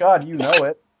Helper? God, you know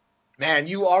it. Man,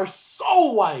 you are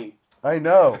so white. I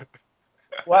know.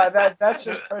 Well, that's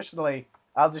just personally.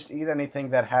 I'll just eat anything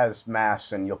that has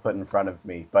mass and you'll put in front of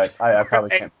me, but I probably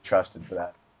Hey, can't be trusted for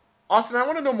that. Austin, I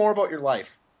want to know more about your life.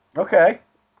 Okay.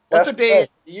 What's That's a day?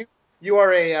 good. You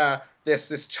are a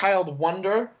this child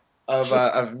wonder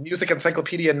of music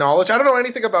encyclopedia knowledge. I don't know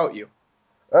anything about you.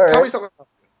 All Tell me right. something about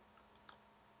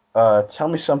you. Tell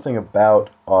me something about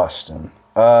Austin.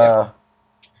 Huh.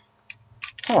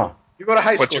 You go to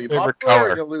high what's school. your You favorite popular or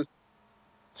color? you loser?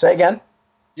 Say again.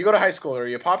 You go to high school. Are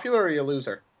you popular or you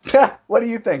loser? What do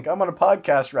you think? I'm on a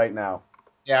podcast right now.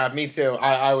 Yeah, me too.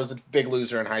 I was a big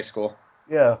loser in high school.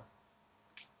 Yeah.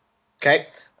 Okay.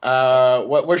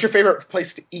 Where's your favorite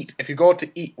place to eat? If you go out to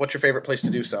eat, what's your favorite place to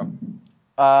do so?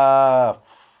 Uh,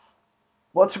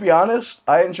 well, to be honest,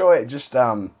 I enjoy it.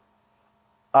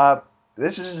 Uh,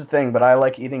 this is the thing, but I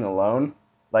like eating alone.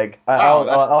 Like, Wow,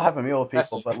 that's I'll have a meal with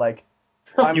people, impressive. but like,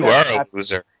 I'm You very are a happy.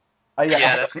 loser.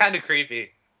 Yeah, that's kind of creepy.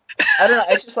 I don't know.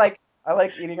 It's just like I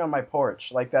like eating on my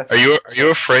porch. Like that's Are you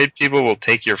afraid people will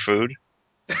take your food?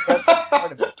 that's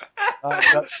part of it.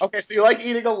 Okay, so you like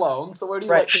eating alone. So where do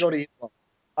you Right. like to go to eat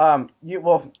alone?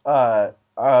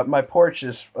 My porch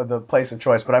is the place of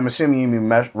choice, but I'm assuming you mean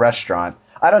restaurant.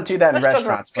 I don't do that in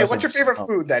restaurants. Okay, Mostly what's your just favorite at home.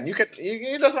 food then?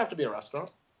 It doesn't have to be a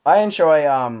restaurant. I enjoy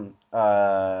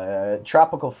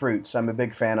tropical fruits. I'm a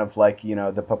big fan of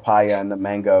the papaya and the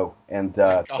mango and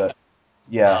God.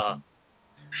 yeah.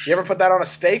 You ever put that on a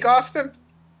steak, Austin?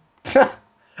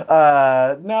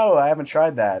 No, I haven't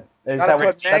tried that. Is Gotta that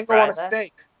what put that's mango on a that?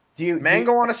 steak. do you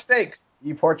Mango on a steak.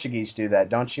 you Portuguese do that,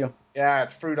 don't you? Yeah,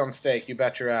 it's fruit on steak. You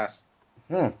bet your ass.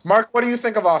 Hmm. Mark, what do you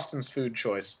think of Austin's food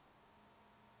choice?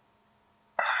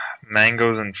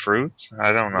 Mangoes and fruits?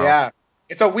 I don't know. Yeah,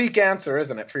 it's a weak answer,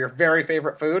 isn't it, for your very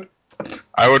favorite food?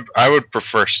 I would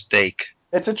prefer steak.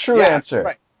 It's a true Yeah, answer.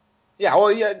 right. Yeah,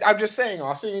 well, yeah. I'm just saying,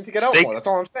 Austin, you need to get out Steak more. That's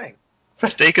all I'm saying.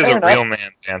 steak is Fair a enough. real man's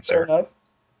Fair answer. enough.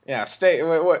 Yeah, steak.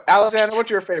 Alexander, what's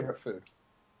your favorite food?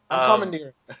 I'm Um,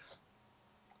 commandeering this.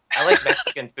 I like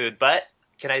Mexican food, but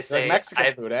can I You like say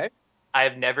Mexican food, eh?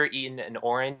 I've never eaten an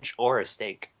orange or a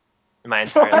steak in my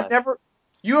entire life.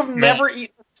 You have Man. never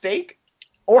eaten a steak?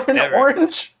 Or an Never.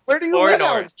 orange? Where do you Or live, an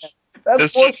orange. Alexander? That's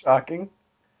This more just shocking.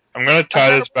 I'm gonna tie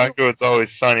Alexander, this back to It's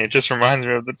Always Sunny. It just reminds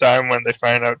me of the time when they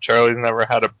find out Charlie's never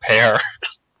had a pear.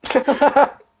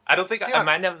 I don't think Hang I on.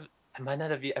 might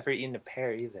not have ever eaten a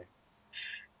pear either.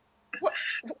 What?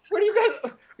 Where do you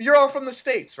guys? You're all from the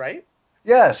States, right?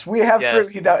 Yes, we have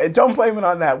Yes. fruit. Don't blame it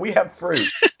on that. We have fruit.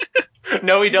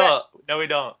 No, we don't. No, we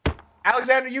don't.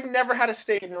 Alexander, you've never had a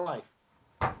steak in your life.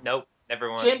 Nope,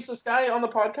 never once. James, this guy on the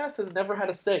podcast has never had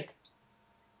a steak.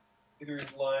 Either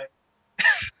he's lying.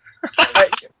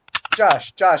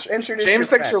 Josh, introduce your James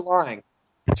thinks friend. you're lying.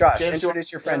 Josh, James,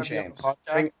 introduce your friend be on the James.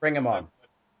 podcast? Bring him on.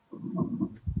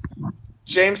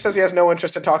 James says he has no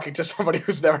interest in talking to somebody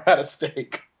who's never had a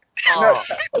steak. Oh,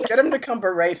 No, get him to come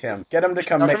berate him. Get him to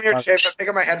come Now make come here, fun. James. I'm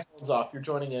taking my headphones off. You're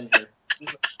joining in here.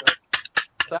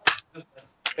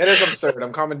 It is absurd.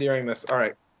 I'm commandeering this. All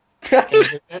right. Can you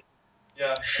hear me?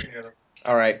 yeah, I can hear them.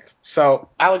 All right. So,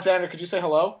 Alexander, could you say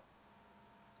hello?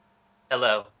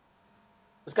 Hello.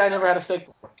 This guy never had a steak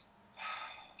before.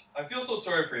 I feel so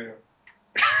sorry for you.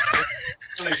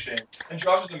 Really ashamed. And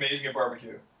Josh is amazing at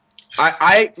barbecue.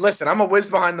 I listen. I'm a whiz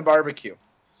behind the barbecue.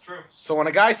 It's true. So when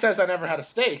a guy says I never had a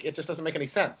steak, it just doesn't make any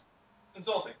sense. It's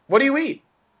insulting. What do you eat?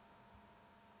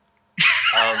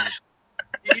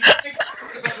 He eats chicken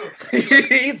because I do.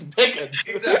 He eats bacon.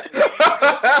 Exactly. He goes to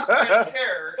his friend's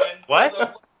hair and What? pulls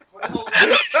up lights. What the hell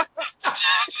is that?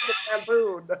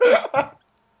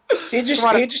 He just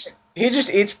Come on. he just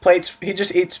eats plates. He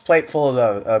just eats plateful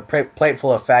of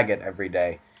plateful of faggot every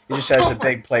day. He just has a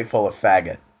big plateful of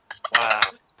faggot. Wow.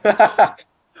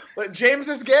 But James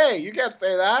is gay. You can't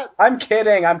say that. I'm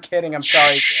kidding. I'm kidding. I'm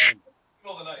sorry.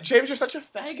 Middle of the night. James, you're such a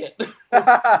faggot.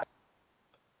 A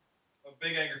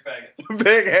big angry faggot.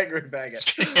 Big angry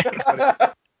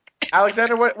faggot.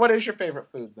 Alexander, what is your favorite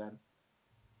food then?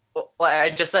 Well, I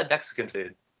just said Mexican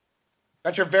food.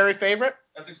 That's your very favorite?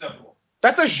 That's acceptable.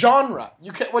 That's a genre.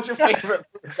 You can What's your favorite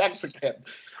food? Mexican?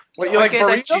 What you Why like can't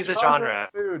I burritos? choose a genre?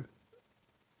 Food.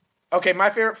 Okay, my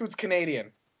favorite food's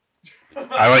Canadian.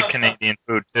 I like Canadian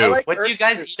food I too. like What do you Earth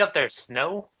guys food. eat up there?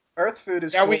 Snow? Earth food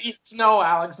is Yeah, cool. we eat snow,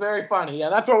 Alex. Very funny. Yeah,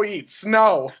 that's what we eat.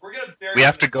 Snow. We're gonna bury We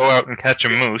have to this. go out and catch a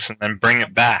moose and then bring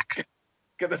it back.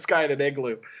 Get this guy in an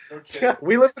igloo. No kidding.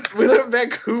 We live in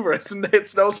Vancouver. It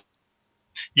snows.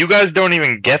 You guys don't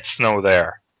even get snow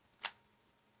there.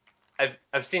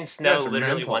 I've seen You snow guys are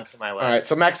literally mental. once in my All life. right,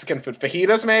 so Mexican food.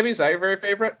 Fajitas, maybe? Is that your very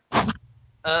favorite?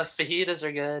 Fajitas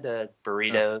are good.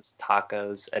 Burritos,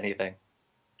 tacos, anything.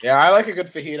 Yeah, I like a good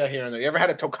fajita here and there. You ever had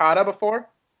a tocada before?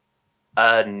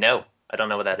 No, I don't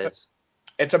know what that is.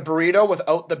 It's a burrito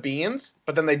without the beans,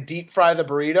 but then they deep fry the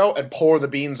burrito and pour the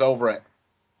beans over it.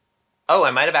 Oh, I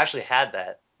might have actually had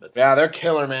that. But Yeah, they're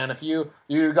killer, man. If you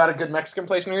got a good Mexican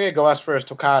place near you, go ask for his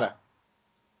tocada.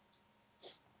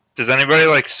 Does anybody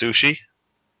like sushi?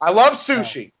 I love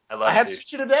sushi. I love I had sushi.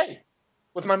 sushi today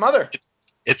with my mother.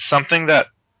 It's something that,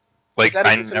 Is like, that a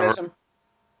I never. euphemism?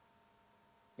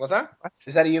 What's that?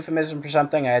 Is that a euphemism for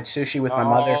something? I had sushi with my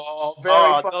mother. Oh, very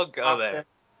Oh, funny, don't go Austin. there.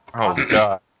 Oh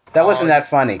god, That wasn't that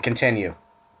funny. Continue.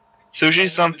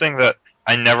 sushi's something that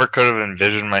I never could have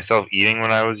envisioned myself eating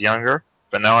when I was younger,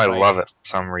 but now I Right. love it for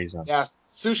some reason. Yeah,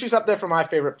 sushi's up there for my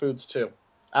favorite foods too.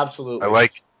 Absolutely.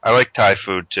 I like Thai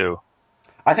food too.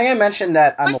 I think I mentioned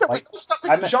that I'm a Listen, we white. don't stop I'm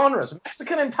picking a- genres.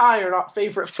 Mexican and Thai are not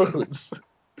favorite foods.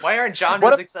 Why aren't genres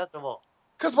What if- acceptable?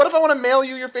 Because what if I want to mail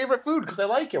you your favorite food because I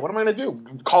like it? What am I going to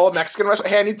do? Call a Mexican restaurant?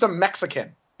 Hey, I need some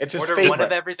Mexican. It's his Order favorite. one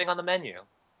of everything on the menu.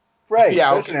 Right.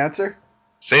 Yeah, There's okay. an answer.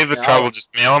 Save the Yeah, trouble, I'll- just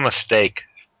mail them a steak.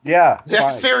 Yeah.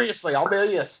 Yeah, fine. seriously, I'll mail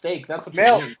you a steak. That's what you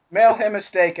Mail need. mail him a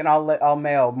steak, and I'll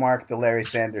mail Mark the Larry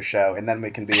Sanders Show, and then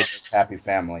we can be a big, happy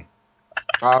family.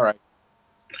 All right.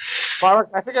 Well,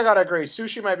 I think I gotta agree.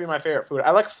 Sushi might be my favorite food.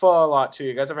 I like pho a lot too.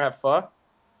 You guys ever have pho?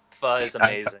 Pho is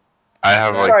amazing. I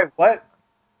have Yeah. like Sorry, what?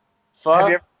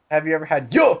 Pho? Have you ever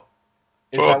had yo?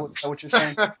 Is Pho. that what you're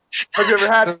saying? Have you ever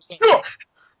had? Sure.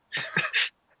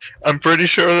 I'm pretty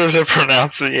sure there's a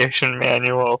pronunciation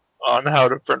manual on how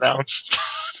to pronounce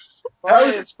How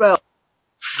is it spelled?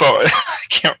 pho. I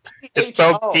can't. It's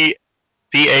spelled Pho.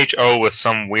 Pho with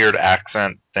some weird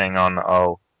accent thing on the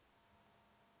O.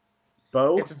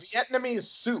 Bo? It's Vietnamese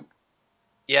soup,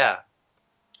 Yeah.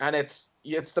 and it's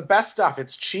the best stuff.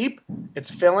 It's cheap. It's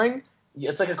filling.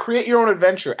 It's like a create your own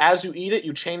adventure. As you eat it,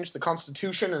 you change the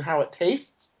constitution and how it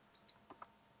tastes.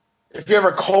 If you're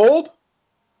ever cold,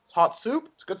 it's hot soup.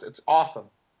 It's good. It's awesome.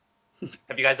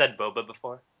 Have you guys had boba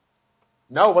before?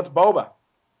 No, what's boba?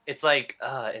 It's like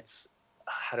it's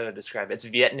how do I describe it? It's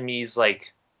Vietnamese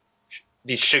like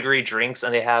these sugary drinks,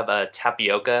 and they have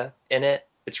tapioca in it.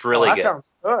 It's really that good.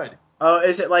 sounds good. Oh,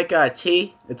 is it like a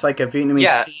tea? It's like a Vietnamese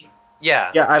Yeah. tea.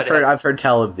 Yeah. Yeah, but I've heard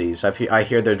tell of these. I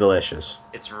hear they're delicious.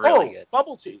 It's really good.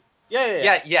 Bubble tea.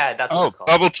 Yeah. Yeah, that's what Oh, it's called.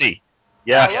 bubble tea.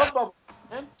 Yeah, Yes. I love bubble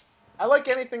tea, man. I like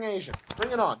anything Asian.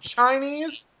 Bring it on.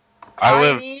 Chinese, I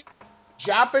live. Chinese,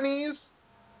 Japanese,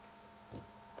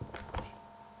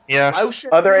 Yeah. Laotian,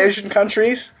 Other Asian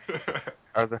countries?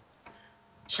 Are the,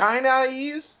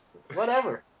 Chinese,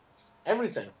 whatever.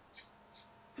 Everything.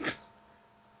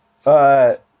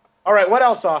 All right, what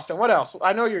else, Austin? What else?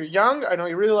 I know you're young. I know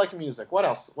you really like music. What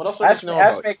else? What else do I need to know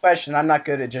Ask about me a question. I'm not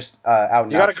good at just out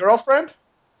and you? You got out. a girlfriend?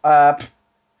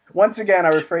 Once again, I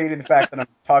refer you to the fact that I'm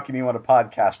talking to you on a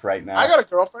podcast right now. I got a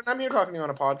girlfriend. I'm here talking to you on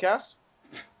a podcast.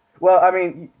 Well, I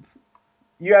mean,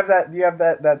 you have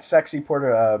that sexy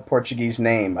Portuguese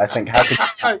name. I think. How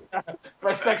could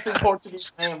My sexy Portuguese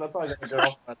name. That's all I got a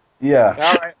girlfriend. yeah.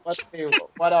 All right, let's see.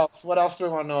 What else? What else do we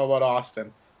want to know about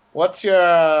Austin? What's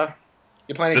your...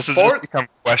 You playing any this has just sports? become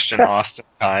question Austin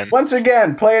time. Once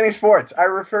again, play any sports. I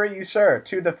refer you, sir,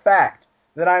 to the fact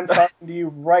that I'm talking to you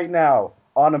right now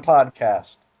on a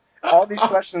podcast. All these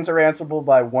questions are answerable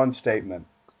by one statement.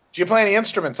 Do you play any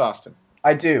instruments, Austin?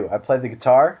 I do. I play the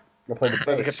guitar. I play the bass.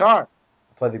 Play the guitar.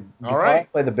 I play the All guitar.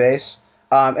 right. Play the bass.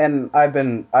 And I've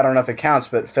been, I don't know if it counts,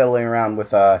 but fiddling around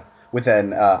with an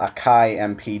Akai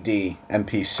MPD,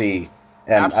 MPC,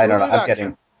 and I don't know.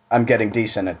 Absolutely I'm getting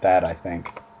decent at that. I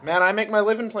think. Man, I make my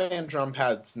living playing drum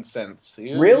pads and synths.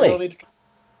 You Really? don't need to...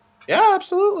 Yeah,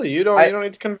 absolutely. You don't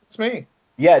need to convince me.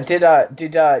 Yeah, did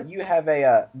you have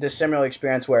a this similar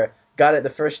experience where got it the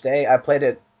first day? I played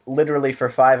it literally for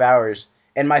 5 hours,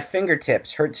 and my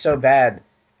fingertips hurt so bad,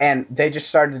 and they just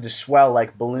started to swell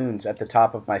like balloons at the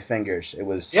top of my fingers. It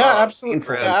was Yeah, Oh, absolutely.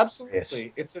 painful. gross. Yeah, And serious.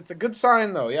 absolutely. It's a good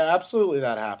sign though. Yeah, absolutely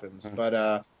that happens. Mhm.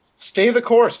 But stay the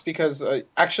course because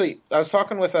actually I was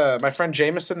talking with my friend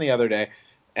Jameson the other day,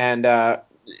 and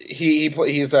he's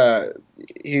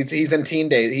in teen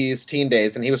days. He's teen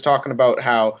days, and he was talking about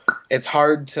how it's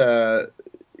hard to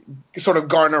sort of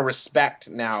garner respect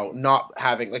now, not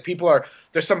having like people are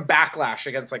there's some backlash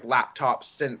against like laptop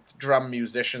synth drum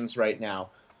musicians right now,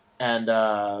 and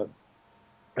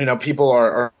people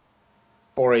are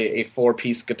for a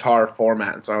four-piece guitar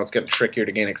format, so it's getting trickier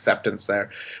to gain acceptance there.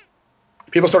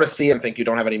 People sort of see and think you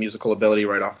don't have any musical ability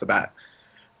right off the bat.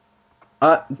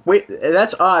 Wait,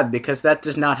 that's odd because that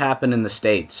does not happen in the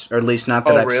States, or at least not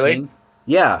that Oh, I've really? seen.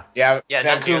 Yeah. Yeah, Yeah,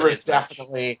 not nearly Vancouver's as much.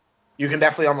 definitely. You can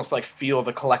definitely almost like feel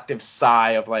the collective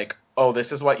sigh of like, oh,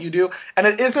 this is what you do, and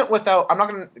it isn't without. I'm not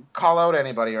going to call out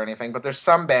anybody or anything, but there's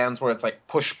some bands where it's like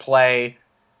push play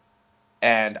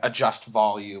and adjust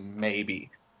volume, maybe.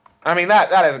 I mean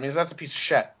that isn't music. That's a piece of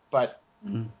shit. But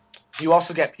Mhm. you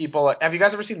also get people. Have you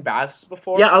guys ever seen Baths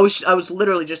before? Yeah, I was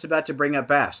literally just about to bring up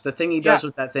Bass. The thing he Yeah, does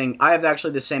with that thing, I have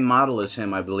actually the same model as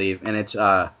him, I believe, and it's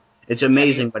yeah.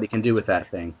 amazing what he can do with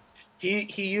that thing. He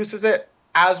uses it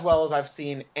as well as I've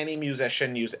seen any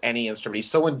musician use any instrument. He's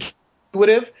so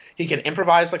intuitive. He can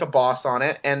improvise like a boss on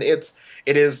it, and it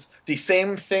is the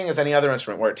same thing as any other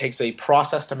instrument, where it takes a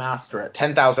process to master it,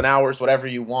 10,000 hours, whatever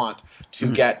you want, to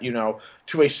Mhm. get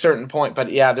to a certain point.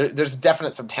 But yeah, there's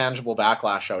definite some tangible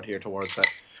backlash out here towards it.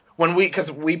 Because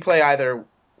we play either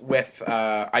with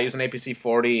I use an APC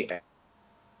 40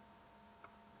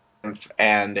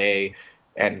 and a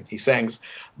and he sings,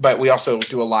 but we also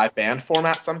do a live band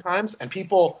format sometimes, and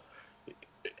people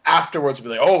afterwards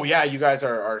will be like, "Oh yeah, you guys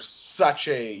are such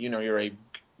a you're a."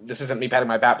 This isn't me patting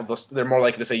my back, but they're more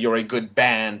likely to say you're a good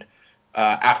band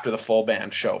after the full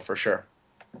band show for sure.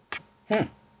 Hmm.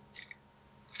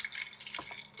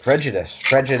 Prejudice,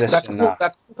 and That's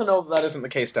cool to know that isn't the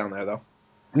case down there though.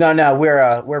 no,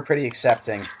 we're pretty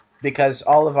accepting because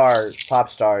all of our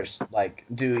pop stars like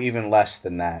do even less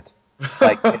than that.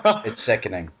 Like it's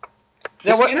sickening.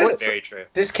 Yeah, Does That's Canada what very true.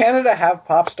 does Canada have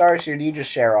pop stars, or do you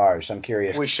just share ours? I'm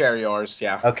curious. we share yours,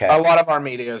 yeah. Okay, A lot of our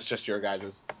media is just your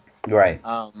guys's. right.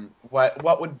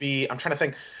 What would be? I'm trying to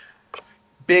think.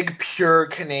 Big pure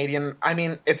Canadian. I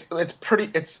mean, it's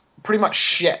pretty much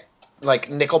shit. Like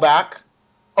Nickelback.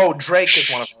 Oh, Drake is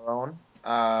one of our own.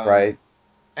 Right.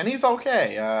 And he's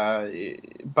okay.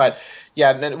 But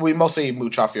yeah, we mostly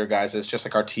mooch off your guys. It's just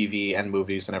like our TV and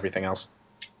movies and everything else.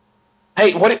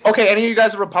 Hey, what? Okay, any of you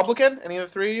guys are Republican? Any of the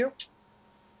three of you?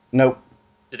 Nope.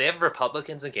 Do they have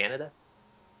Republicans in Canada?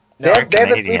 They No. They're have they have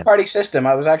a three Canadian. party system.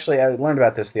 I learned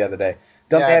about this the other day.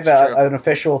 Don't they Yeah, have it's true. an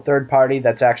official third party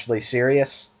that's actually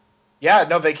serious? Yeah,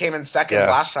 no, they came in second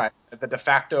last Yes. time. The de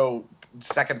facto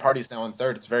second party's now in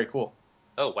third. It's very cool.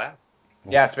 Oh wow.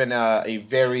 Yeah, it's been a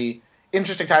very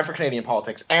interesting time for Canadian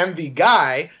politics. And the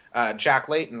guy, Jack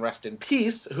Layton, rest in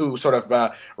peace, who sort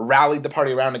of rallied the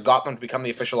party around and got them to become the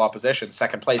official opposition.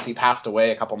 Second place, he passed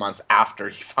away a couple months after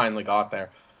he finally got there,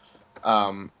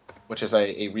 which is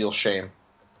a real shame.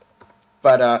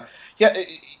 But yeah,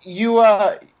 you.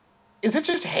 Is it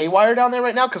just haywire down there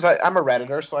right now? Because I'm a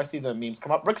Redditor, so I see the memes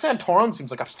come up. Rick Santorum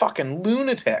seems like a fucking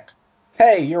lunatic.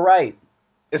 Hey, you're right.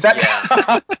 Is that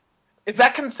Yeah. is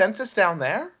that consensus down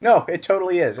there? No, it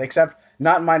totally is. Except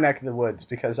not in my neck of the woods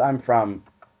because I'm from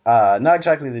not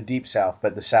exactly the deep south,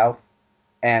 but the south,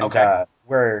 and Okay.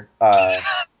 we're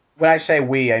when I say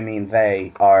we, I mean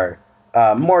they are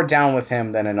more down with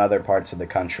him than in other parts of the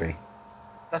country.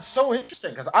 That's so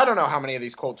interesting because I don't know how many of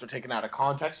these quotes are taken out of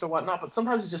context or whatnot, but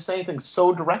sometimes he's just saying things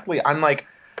so directly. I'm like,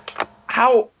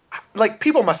 how? Like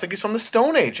people must think he's from the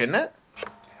Stone Age, isn't it?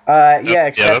 Yeah, Yeah,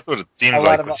 except that's what it a seems lot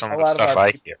like of with some a of the lot of stuff our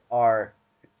I people hear. are,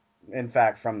 in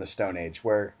fact, from the Stone Age.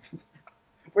 We're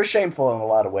shameful in a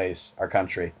lot of ways. Our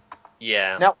country.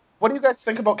 Yeah. Now, what do you guys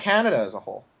think about Canada as a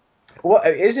whole? Well,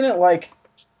 isn't it like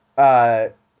uh,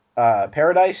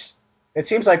 paradise? It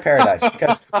seems like paradise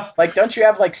because, like, don't you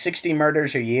have like 60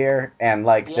 murders a year and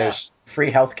like Yeah, there's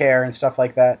free healthcare and stuff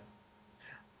like that?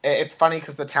 it's funny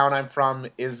because the town I'm from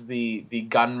is the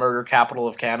gun murder capital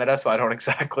of Canada, so I don't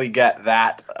exactly get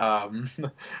that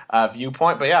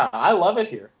viewpoint. But yeah, I love it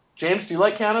here. James, do you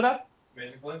like Canada? It's an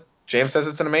amazing place. James says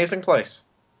it's an amazing place.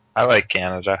 I like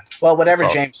Canada. Well, That's whatever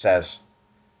all. James says,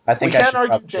 I We think I can't should argue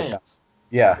probably James. tell.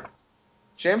 Yeah,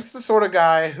 James is the sort of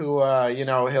guy who,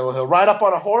 he'll ride up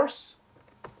on a horse,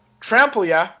 trample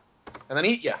ya, and then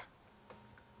eat ya.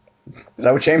 is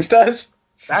that what James does?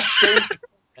 That's James,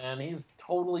 man. He's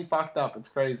totally fucked up. It's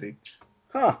crazy.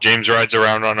 Huh. James rides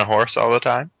around on a horse all the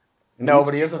time. No,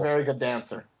 but he is a very good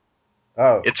dancer.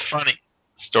 Oh. It's funny.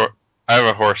 I have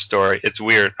a horse story. It's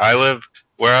weird.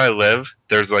 Where I live.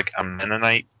 There's like a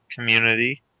Mennonite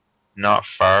community not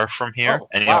far from here, Oh,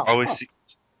 and wow.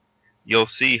 you'll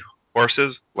see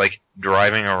horses like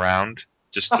driving around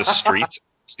just the streets.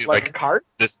 See, Like a cart?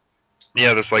 this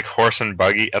like horse and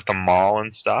buggy at the mall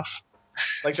and stuff.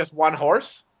 Like just one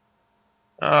horse?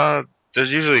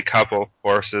 There's usually a couple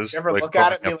horses. You ever like, look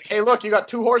at it and be pulling like, hey, look, you got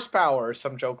 2 horsepower or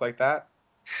some joke like that?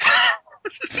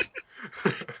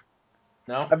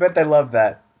 No? I bet they love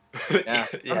that. Yeah.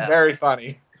 Yeah. I'm very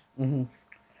funny. hmm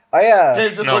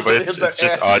James just No, looked but at me it's and said,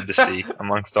 just odd to see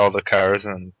amongst all the cars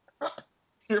and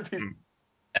You're a piece-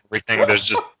 everything.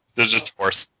 There's just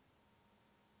horse.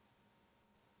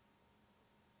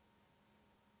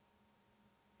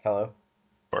 Hello.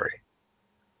 Story.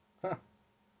 Huh.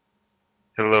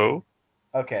 Hello.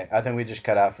 Okay, I think we just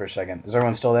cut out for a second. Is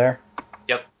everyone still there?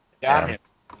 Yeah, I'm here.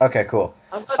 Okay, cool.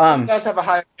 I'm glad you guys have a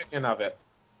high opinion of it.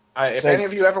 If So- any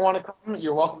of you ever want to come,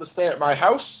 you're welcome to stay at my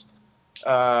house.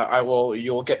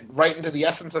 You'll get right into the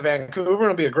essence of Vancouver, and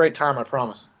it'll be a great time, I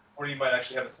promise. Or you might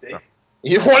actually have a steak.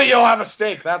 One of you'll have a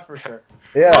steak, that's for sure.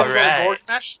 Yeah. All We right. might go to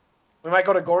Gorgamesh. We might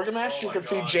go to Gorgamesh. Oh You my can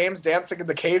see God. James dancing in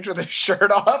the cage with his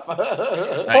shirt off.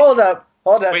 Hold up.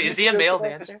 Wait, is he a male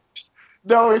dancer?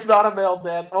 No, he's not a male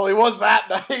dancer. Well, he was that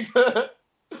night.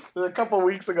 A couple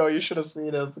weeks ago, you should have seen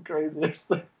it. It was the craziest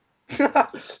thing.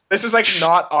 This is like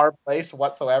not our place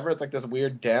whatsoever. It's like this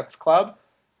weird dance club,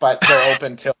 but they're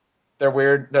open till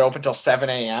They're open till 7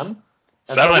 a.m.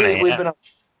 And 7 so a.m. we've been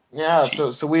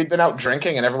so we'd been out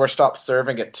drinking and everywhere stopped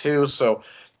serving at 2. So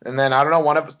and then I don't know,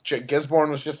 one of us, Gisborne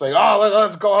was just like, oh,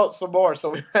 let's go out some more. So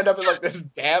we end up in like this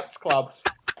dance club,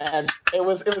 and it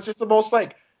was just the most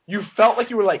like. You felt like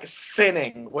you were like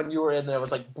sinning when you were in there. It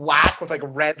was like black with like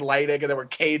red lighting, and there were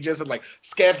cages and like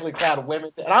scantily clad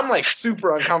women. And I'm like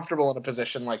super uncomfortable in a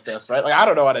position like this, right? Like I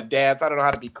don't know how to dance. I don't know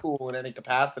how to be cool in any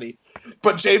capacity.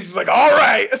 But James is like, all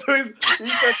right. So he's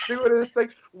like doing his thing.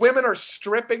 Women are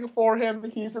stripping for him.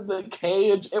 He's in the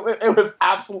cage. It was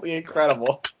absolutely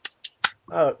incredible.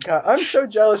 Oh God, I'm so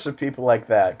jealous of people like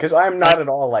that because I'm not at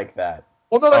all like that.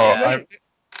 Well, no, that's Oh, the thing.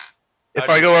 If I'd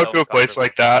I be go out so to a place uncomfortable.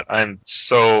 like that, I'm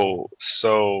so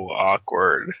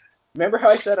awkward. Remember how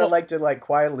I said I like to like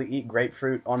quietly eat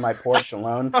grapefruit on my porch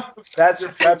alone? That's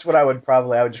what I would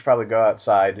just probably go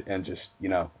outside and just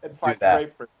And do find that.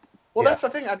 grapefruit. Well, Yeah. that's the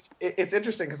thing. I mean, it's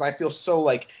interesting because I feel so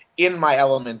like in my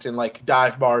element in like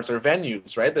dive bars or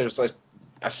venues, right? There's like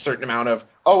a certain amount of,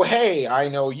 oh, hey, I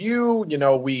know you.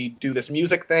 We do this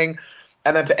music thing,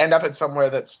 and then to end up at somewhere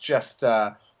that's just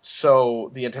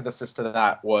so the antithesis to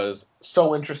that was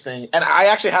so interesting, and I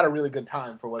actually had a really good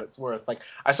time for what it's worth. Like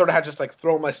I sort of had just like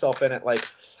thrown myself in it, like.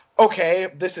 Okay,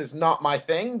 this is not my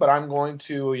thing, but I'm going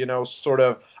to, I'm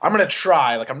going to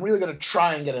try. Like, I'm really going to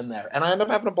try and get in there. And I end up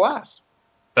having a blast.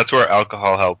 That's where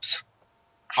alcohol helps.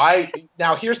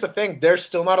 Now, here's the thing. They're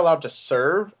still not allowed to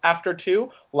serve after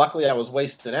 2. Luckily, I was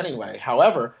wasted anyway.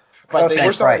 However, but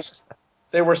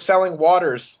they were selling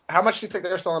waters. How much do you think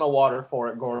they're selling a water for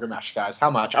at Gorgamesh, guys?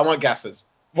 How much? I want guesses.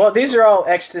 Well, these are all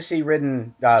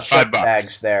ecstasy-ridden $5.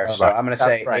 bags there, so I'm going to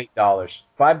say That's right. $8.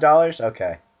 $5?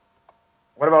 Okay.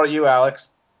 What about you, Alex?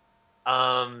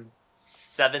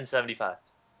 $7.75.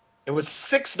 It was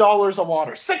 $6 a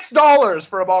water. $6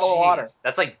 for a bottle of water.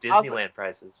 That's like Disneyland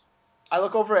prices. I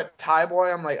look over at Thai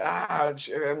Boy. I'm like, I'm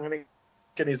gonna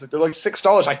get these. They're like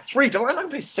 $6. I freaked. I'm not gonna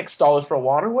pay $6 for a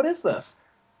water. What is this?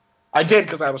 I did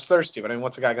because I was thirsty. But I mean,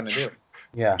 what's a guy gonna do?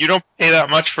 Yeah. You don't pay that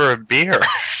much for a beer.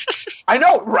 I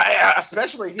know, right?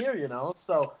 Especially here,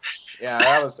 So,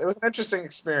 yeah, it was an interesting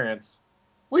experience.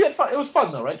 We had fun. It was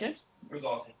fun though, right, James? It was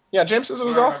awesome. Yeah, James says it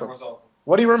was What I remember awesome. was awesome.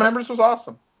 What he remembers was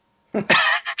awesome.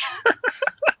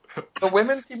 The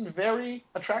women seemed very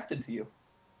attracted to you. I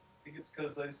think it's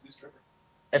because I used to be a stripper.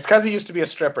 It's because he used to be a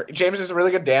stripper. James is a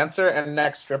really good dancer and an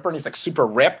ex-stripper, and he's like super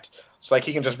ripped. So like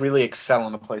he can just really excel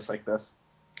in a place like this.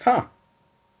 Huh.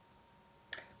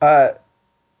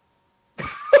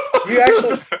 You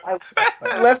actually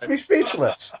left me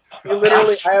speechless. You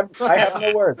literally, I have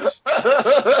no words.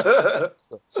 I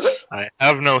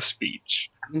have no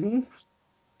speech. hmm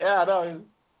Yeah, no.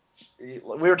 We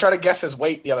were trying to guess his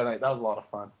weight the other night. That was a lot of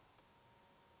fun.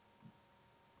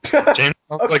 James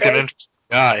sounds like an interesting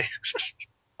guy.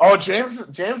 Oh, James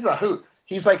is a hoot.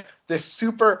 He's like this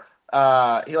super.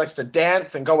 He likes to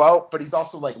dance and go out, but he's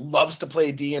also like loves to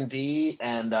play D&D,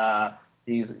 and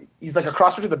he's like a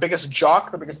cross between the biggest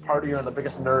jock, the biggest partier, and the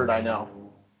biggest nerd I know.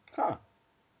 Huh.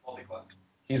 Multi-class.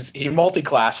 He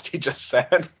multi-classed. He just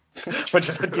said. which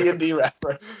is a D&D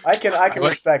reference. I can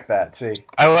respect that. See,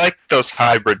 I like those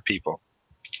hybrid people.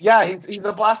 Yeah, he's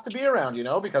a blast to be around,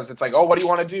 because it's like, oh, what do you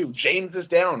want to do? James is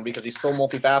down because he's so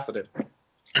multifaceted.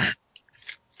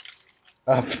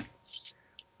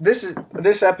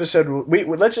 this episode. We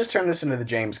let's just turn this into the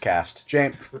James cast.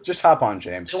 James, just hop on,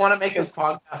 James. You want to make his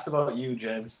podcast about you,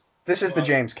 James? This is the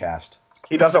James cast.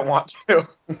 He doesn't want to.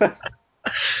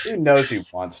 He knows he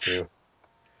wants to.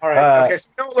 All right. Okay, so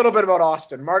you know a little bit about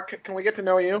Austin. Mark, can we get to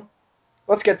know you?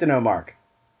 Let's get to know Mark.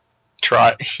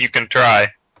 You can try.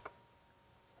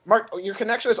 Mark, your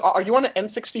connection is. Are you on an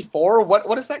N64?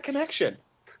 What is that connection?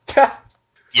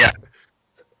 Yeah.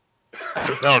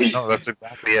 No, that's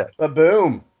exactly it.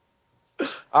 Boom.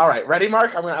 All right, ready,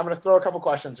 Mark? I'm gonna throw a couple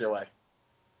questions your way.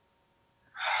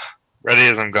 Ready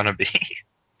as I'm gonna be.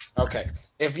 Okay.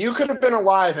 If you could have been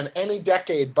alive in any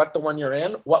decade but the one you're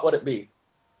in, what would it be?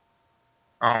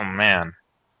 Oh man.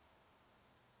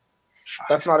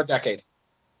 That's not a decade.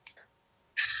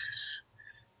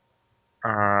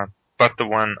 But the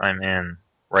one I'm in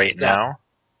right Yeah. now.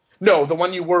 No, the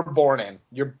one you were born in.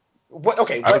 You're what?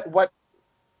 Okay. What?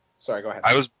 Sorry. Go ahead.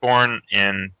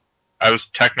 I was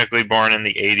technically born in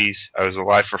the 80s. I was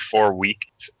alive for 4 weeks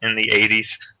in the 80s.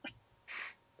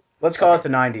 Let's call it the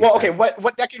 90s. Well, then. okay.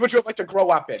 What decade would you like to grow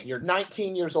up in? You're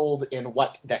 19 years old in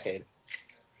what decade?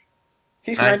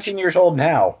 He's 19 years old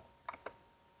now.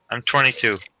 I'm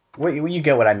 22. You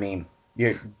get what I mean.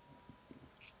 I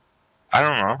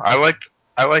don't know. I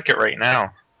like it right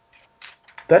now.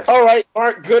 That's all right,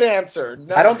 Mark. Good answer.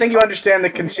 No, I don't think you understand the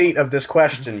conceit of this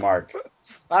question, Mark.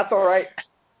 That's all right.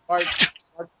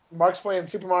 Mark's playing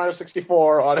Super Mario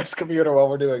 64 on his computer while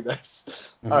we're doing this.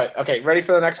 Mm-hmm. All right. Okay. Ready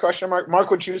for the next question, Mark?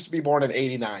 Mark would choose to be born in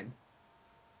 '89.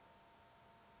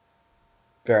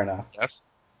 Fair enough. Yes.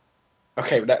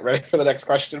 Okay. Ready for the next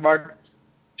question, Mark?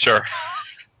 Sure.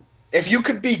 If you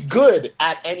could be good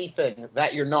at anything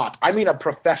that you're not, I mean a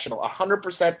professional,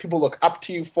 100% people look up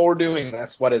to you for doing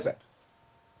this, what is it?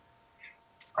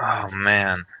 Oh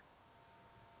man.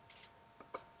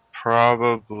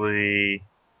 Probably.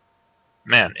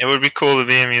 Man, it would be cool to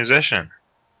be a musician.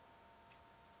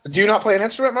 Do you not play an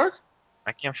instrument, Mark?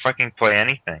 I can't fucking play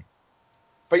anything.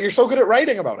 But you're so good at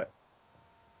writing about it.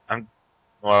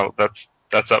 Well, that's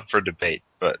up for debate,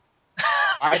 but.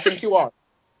 I think you are.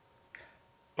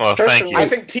 Well, thank you. I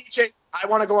think TJ. I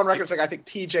want to go on record saying I think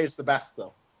TJ's the best,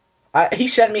 though. He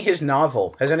sent me his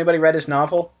novel. Has anybody read his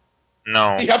novel?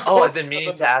 No. Yeah, Oh, I've been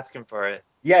meaning to ask him for it.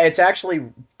 Yeah, it's actually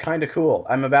kind of cool.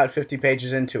 I'm about 50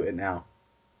 pages into it now.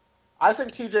 I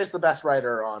think TJ's the best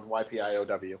writer on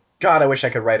YPIOW. God, I wish I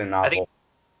could write a novel.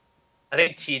 I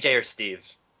think TJ or Steve.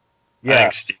 Yeah. I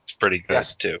think Steve's pretty good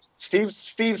too.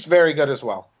 Steve's very good as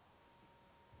well.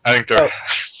 I think they're.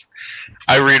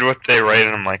 I read what they write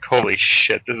and I'm like, holy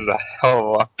shit, this is a hell of a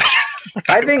lot better.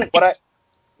 I think what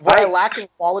I lack in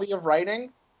quality of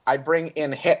writing, I bring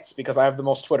in hits because I have the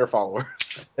most Twitter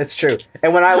followers. It's true.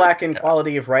 And when I lack in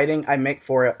quality of writing, I make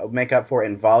up for it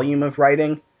in volume of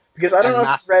writing. Because I don't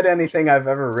know if you've read anything I've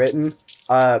ever written.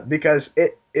 Because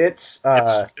it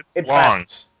long.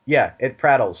 prattles. Yeah, it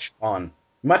prattles on.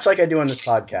 Much like I do on this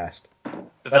podcast.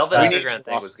 The Velvet Underground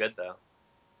thing was good though.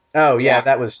 Oh yeah,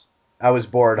 that was. I was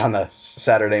bored on a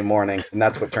Saturday morning, and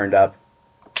that's what turned up.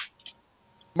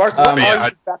 Mark, what are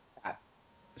you best at?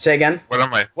 Say again. What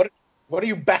am I? What are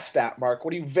you best at, Mark?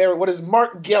 What is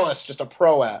Mark Gillis just a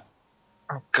pro at?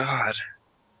 Oh God.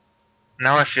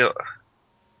 Now I feel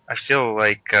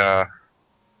like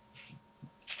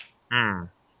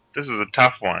this is a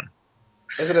tough one.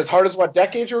 Is it as hard as what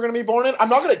decade you were going to be born in? I'm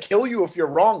not going to kill you if you're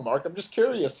wrong, Mark. I'm just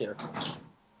curious here.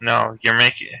 No, you're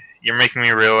making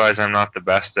me realize I'm not the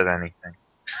best at anything.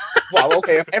 Well,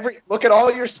 okay. Look at all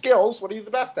your skills. What are you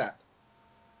the best at?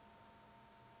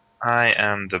 I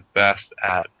am the best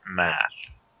at math.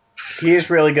 He is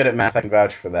really good at math. I can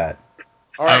vouch for that.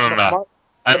 All right,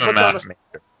 I'm a math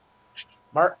major.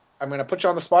 Mark, I'm going to put you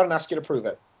on the spot and ask you to prove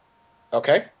it.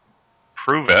 Okay?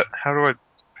 Prove it? How do I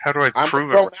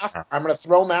prove it? I'm going to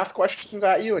throw math questions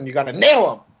at you, and you got to nail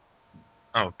them.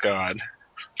 Oh God.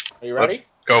 Are you ready?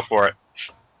 Go for it.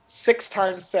 6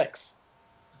 times 6.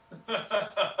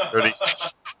 30.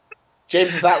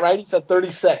 James, is that right? He said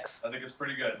 36. I think it's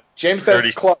pretty good. James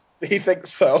says close. He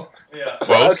thinks so. Yeah.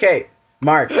 Close? Okay,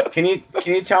 Mark, can you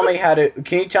tell me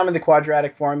the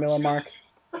quadratic formula, Mark?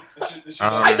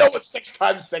 I know what 6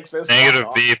 times 6 is. Negative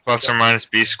b plus or minus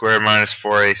b squared minus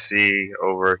 4ac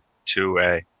over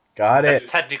 2a. Got it. That's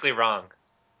technically wrong.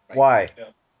 Why? Yeah.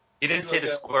 He didn't say the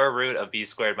square root of b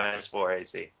squared minus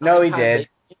 4ac. No, he did.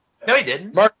 No, he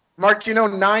didn't. Mark, do you know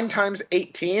 9 times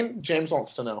 18? James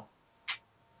wants to know.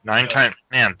 9 times...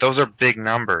 Man, those are big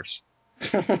numbers.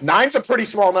 9's a pretty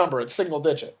small number. It's single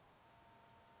digit.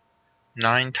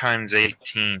 9 times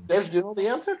 18. James, do you know the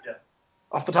answer? Yeah.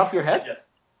 Off the top of your head? Yes.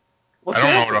 What's I don't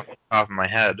your know answer? it off the top of my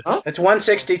head. It's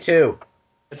 162.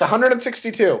 It's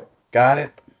 162. Got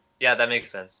it. Yeah, that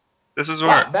makes sense. This is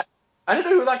Wow, where I didn't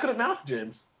know you were that good at math,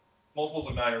 James. Multiples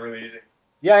of 9 are really easy.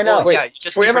 Yeah, I know. Well, Wait, yeah, you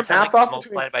just can we have a pretend math like off you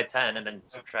multiply it by 10 and then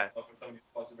subtract. Up with somebody who's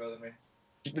possibly better than me.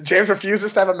 James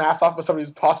refuses to have a math off with somebody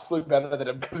who's possibly better than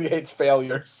him because he hates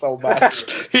failure so much.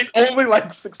 He only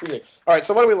likes succeeding. All right,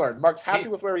 so what do we learn? Mark's happy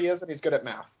with where he is and he's good at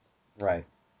math. Right.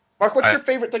 Mark, what's your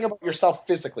favorite thing about yourself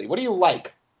physically? What do you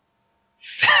like?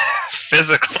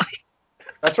 physically.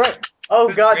 That's right. Oh,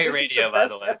 This is God, great this radio, is the by the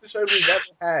best way. episode we've ever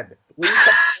had. Will you come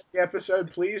back the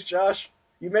episode, please, Josh?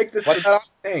 You make this What's the that?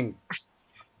 best thing.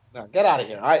 No, get out of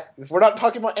here. We're not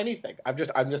talking about anything. I'm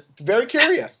just very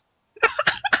curious.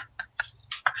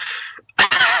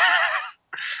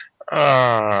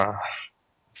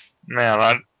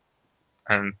 Man,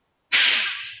 I'm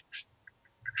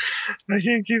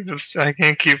I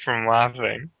can't keep from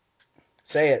laughing.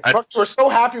 Say it. I- Mark, we're so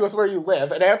happy with where you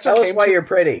live. An answer Tell us came why to you're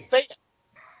pretty. say it.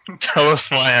 Tell us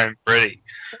why I'm pretty.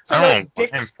 Say I don't like know why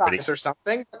dick I'm size pretty. or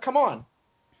something. Come on.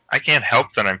 I can't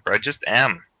help that I'm pretty. I just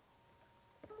am.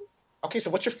 Okay, so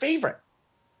what's your favorite?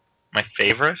 My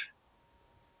favorite?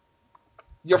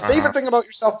 Your favorite thing about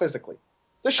yourself physically?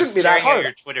 This shouldn't be that staring at hard.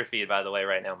 your Twitter feed, by the way,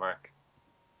 right now, Mark.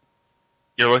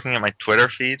 You're looking at my Twitter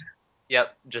feed?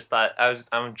 Yep, just thought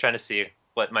I'm trying to see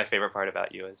what my favorite part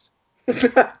about you is.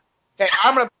 Okay,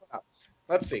 I'm gonna put it up.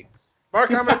 Let's see.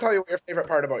 Mark, I'm gonna tell you what your favorite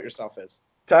part about yourself is.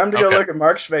 Time to go Okay. look at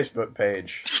Mark's Facebook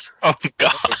page. Oh,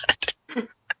 God.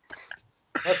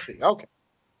 Let's see. Okay.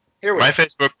 Here we My go.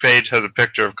 Facebook page has a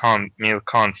picture of me with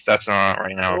Colin Stetson on it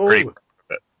right now. I'm pretty.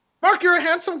 Oh, Mark, you're a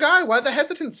handsome guy. Why the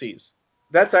hesitancies?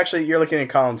 that's actually, you're looking at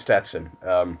Colin Stetson.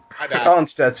 My bad. Colin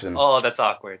Stetson. Oh, that's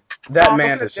awkward. That I'm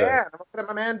man looking is at a... Dan. I'm looking at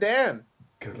my man Dan.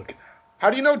 Good look at that. How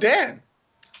do you know Dan?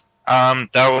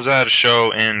 That was at a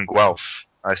show in Guelph.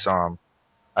 I saw him.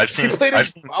 You played in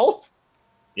 12?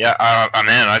 Yeah,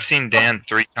 man, I've seen Dan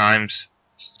 3 times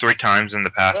in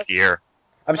the past year.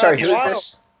 I'm sorry, That's who is wild.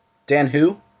 this? Dan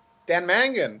who? Dan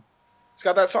Mangan. He's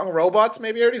got that song Robots,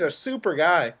 maybe heard. He's a super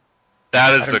guy.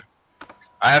 That is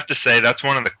I have to say, that's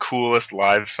one of the coolest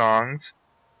live songs.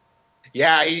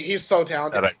 Yeah, he's so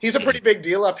talented. That He's a pretty big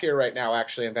deal up here right now,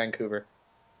 actually, in Vancouver.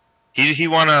 He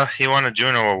won a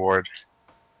Juno Award.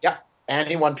 Yeah, and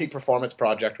he won Peak Performance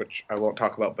Project, which I won't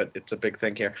talk about, but it's a big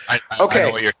thing here. I Okay. know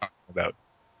what you're talking about.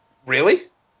 Really?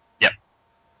 Yep.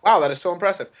 Wow, that is so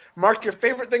impressive. Mark, your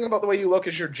favorite thing about the way you look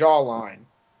is your jawline.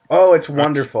 Oh, it's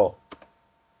wonderful.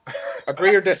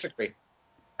 Agree or disagree?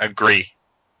 Agree.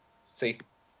 See?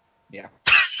 Yeah.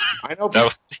 I know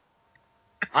That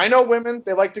I know women,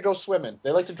 they like to go swimming.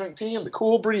 They like to drink tea in the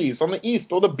cool breeze on the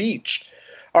east or the beach.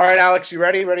 All right, Alex, you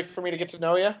ready? Ready for me to get to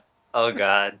know you? Oh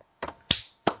God.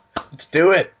 Let's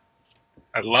do it.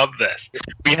 I love this.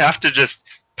 We have to just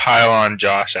pile on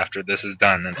Josh after this is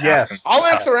done and Yes. ask him. I'll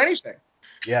answer anything.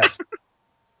 Yes.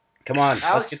 Come on, let's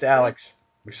Alex, get to Alex.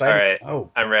 I'm excited. All right. Oh,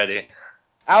 I'm ready.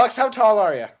 Alex, how tall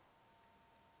are you?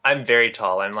 I'm very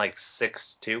tall. I'm like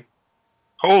 6'2".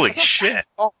 Holy shit!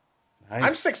 Oh, nice.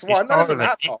 I'm 6'1". He's That taller isn't than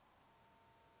that me. tall.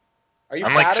 Are you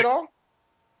I'm fat like at all?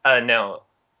 No.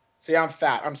 See, I'm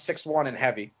fat. I'm 6'1" and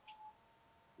heavy.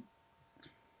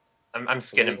 I'm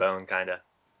skin and bone, kinda.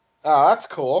 Oh, that's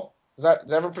cool. Does that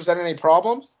ever present any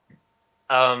problems?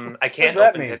 I can't does that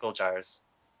open mean? pickle jars.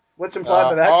 What's implied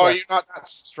by that Oh, question? you're not that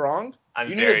strong? I'm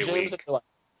You very need a James weak. in your life.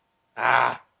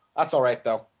 Ah, that's all right,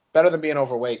 though. Better than being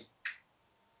overweight.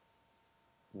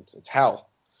 It's hell.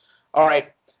 All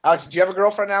right. Alex, do you have a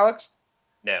girlfriend, Alex?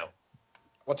 No.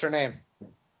 What's her name?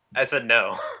 I said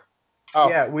no. Oh,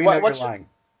 Yeah, we know you're what's lying.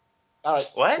 all right.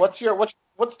 What?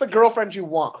 What's the girlfriend you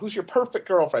want? Who's your perfect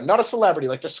girlfriend? Not a celebrity.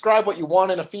 Like, describe what you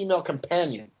want in a female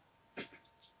companion.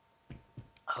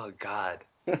 Oh God.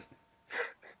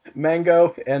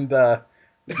 Mango and mango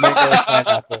and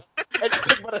pineapple.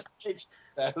 Anything but a stage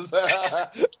says.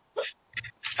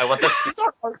 I want the. These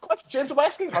aren't hard questions. James, am I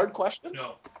asking hard questions?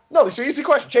 No. No, these are easy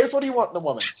questions. James, what do you want in a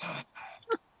woman? I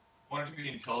want her to be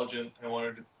intelligent. I want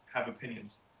her to have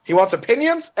opinions. He wants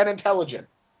opinions and intelligent.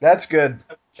 That's good.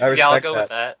 I Yeah, I'll respect go that. with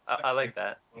that. I like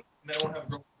that. Then I won't have a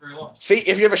girlfriend for very long. See,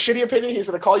 if you have a shitty opinion, he's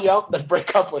going to call you out and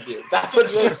break up with you. That's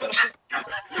what James does.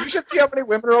 You should see how many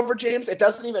women are over James. It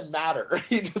doesn't even matter.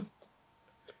 He just,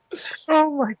 Oh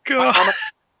my god! I'm a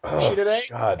Oh, sushi today,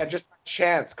 God. and just by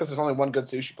chance, because there's only one good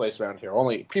sushi place around here.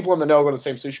 Only people in the know go to the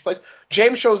same sushi place.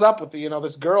 James shows up with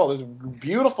this girl, this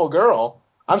beautiful girl.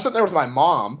 I'm sitting there with my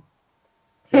mom.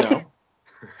 You know.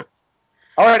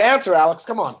 All right, answer, Alex.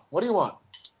 Come on. What do you want?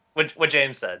 What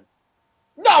James said.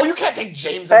 No, you can't take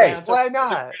James' Hey, answer. Why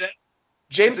not?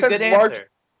 James It's a says good large. answer.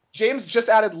 James just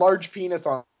added large penis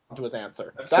onto his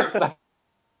answer. That's true.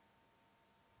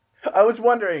 I was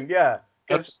wondering, yeah,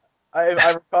 because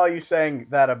I recall you saying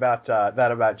that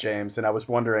about James, and I was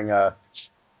wondering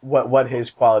what his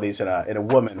qualities in a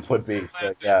woman would be.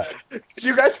 So yeah, Did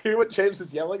you guys hear what James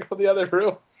is yelling from the other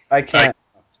room? I can't.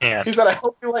 Yeah. He said, "I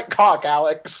hope you like cock,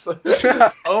 Alex."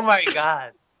 Oh my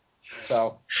god.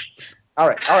 So, all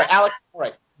right, Alex. All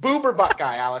right, boob or butt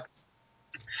guy, Alex.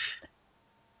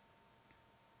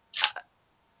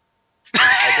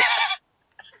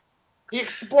 He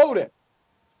exploded.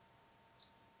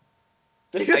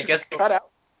 Did he I just guess- cut out?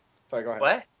 Sorry, go ahead.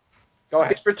 What? Go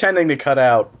He's pretending to cut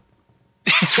out.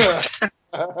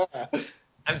 ahead.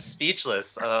 I'm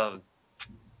speechless.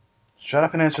 Shut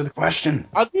up and answer the question.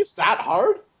 Are these that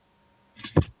hard?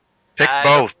 Pick I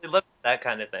both. don't really look at that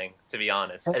kind of thing, to be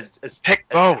honest. As Pick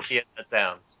as both. silly as that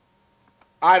sounds.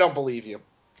 I don't believe you.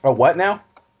 Oh, what now?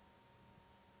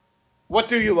 What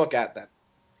do you look at then?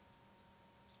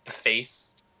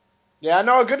 Face. Yeah,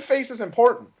 no, a good face is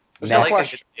important. There's I no like a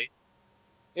question. good face.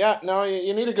 Yeah, no,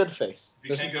 you need a good face. If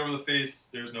you can't get over the face,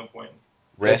 there's no point.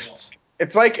 Wrists.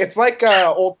 It's like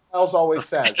old Miles always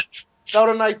says. Without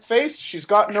a nice face, she's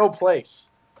got no place.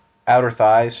 Outer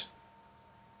thighs.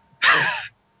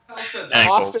 Hal said that.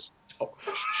 Ankles.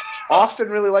 Austin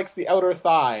really likes the outer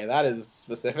thigh. That is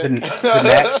specific. The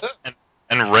neck.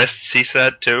 And wrists, he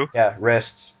said, too. Yeah,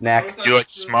 wrists, neck. Do you like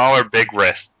small or big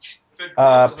wrists? If it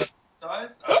Uh, grows with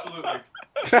size, absolutely.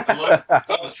 I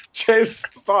love it. James,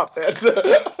 stop it.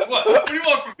 What? What do you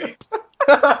want from me?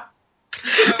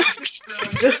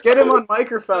 Just get him on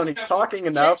microphone. He's talking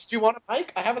enough. James, do you want a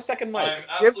mic? I have a second mic. I'm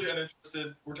absolutely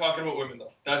uninterested. We're talking about women,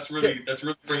 though. That's really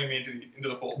bringing me into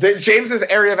the fold. James's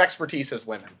area of expertise is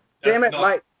women. Damn That's it, not-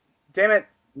 Mike. Damn it,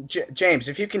 James.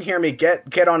 If you can hear me,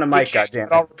 get on a mic. Goddamn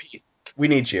I'll it. repeat. We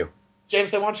need you.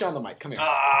 James, I want you on the mic. Come here.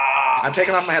 Ah, I'm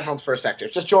taking off my headphones for a sec.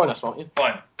 Just join us, won't you?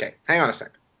 fine. Okay, hang on a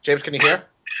sec. James, can you hear?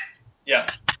 Yeah.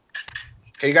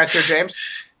 Can you guys hear James?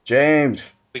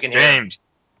 James. We can hear him. James.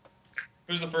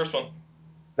 Who's the first one?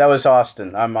 That was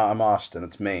Austin. I'm Austin.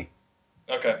 It's me.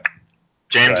 Okay.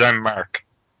 James, Right. I'm Mark.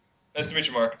 Nice to meet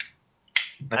you, Mark.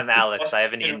 I'm Alex. I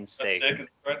haven't eaten steak. Is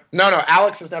that right? No,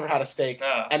 Alex has never had a steak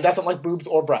Ah. and doesn't like boobs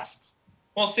or breasts.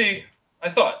 Well, see, I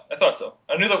thought so.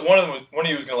 I knew that one of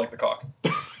you was gonna like the cock.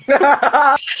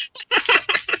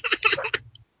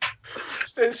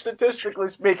 Statistically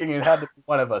speaking, it had to be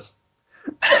one of us.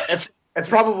 It's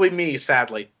probably me,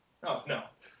 sadly. Oh no.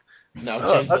 No,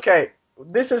 Oh, James. okay,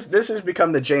 this has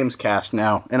become the James cast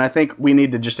now, and I think we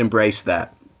need to just embrace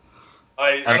that.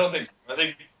 I don't think so. I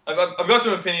think I've got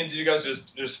some opinions. You guys are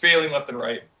just failing left and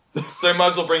right. So I might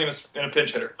as well bring in a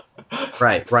pinch hitter.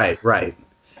 Right.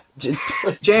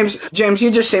 James,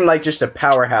 you just seem like just a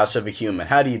powerhouse of a human.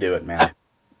 How do you do it, man?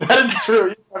 That is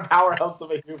true. You're a powerhouse of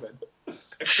a human.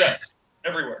 Excess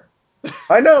everywhere.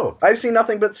 I know. I see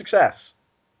nothing but success.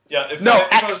 Yeah. If No,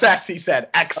 I was- excess, he said.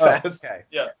 Oh, Excess. okay.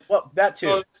 Yeah. Well, that If I too.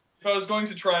 was- if I was going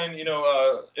to try and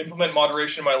implement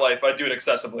moderation in my life, I'd do it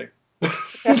excessively. You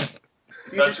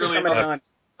That's just really become an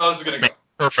how this is gonna go.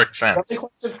 Perfect sense. Any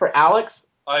questions for Alex?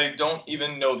 I don't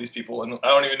even know these people, and I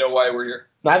don't even know why we're here.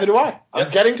 Neither do I. I'm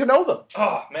Yep. getting to know them.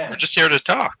 Oh man. We're just here to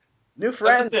talk. new That's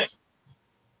friends. the thing.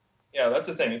 Yeah, that's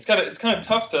the thing. It's kind of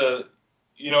tough to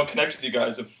connect with you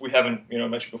guys if we haven't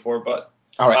met you before. But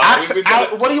All right. we've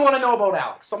got What do you want to know about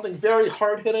Alex? Something very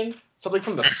hard hitting? Something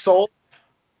from the soul?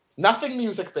 Nothing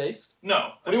music based.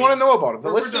 no. What do you want to know about him? The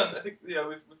We're listener? done. I think we've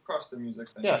crossed the music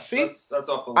thing. Yeah, see? that's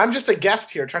off the list. I'm just a guest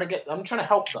here I'm trying to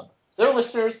help them. Their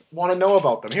listeners want to know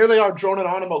about them. Here they are droning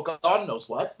on about God knows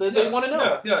what. They want to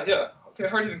know. Yeah. Okay,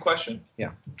 hard hitting question.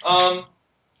 Yeah.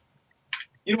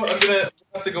 You know what? I'm gonna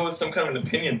have to go with some kind of an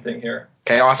opinion thing here,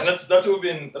 Okay, and Austin. that's what we've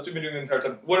been doing the entire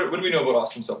time. What do we know about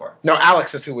Austin so far? No,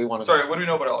 Alex is who we want to Sorry, know. what do we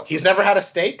know about Alex? He's never had a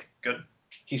steak. Good.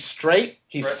 He's straight.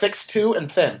 He's Right. 6'2"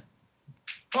 and thin.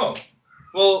 Oh,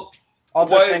 well.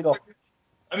 Also why- single.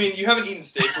 I mean, you haven't eaten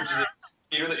steak, which is a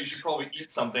indicator that you should probably eat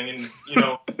something and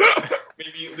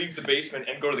maybe leave the basement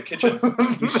and go to the kitchen.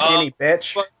 You skinny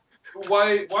bitch. but-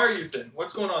 Why are you thin?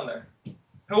 What's going on there?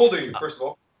 How old are you, first of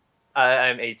all?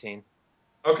 I'm 18.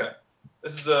 Okay.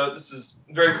 This is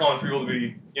very common for people to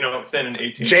be, thin and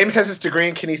 18. James has his degree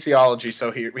in kinesiology,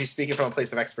 so he's speaking from a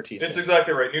place of expertise. It's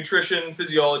exactly right. Nutrition,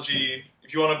 physiology.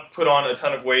 If you want to put on a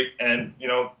ton of weight and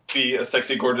be a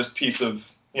sexy, gorgeous piece of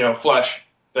flesh,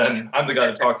 then I'm the guy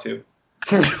to talk to.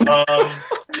 Is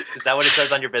that what it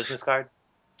says on your business card?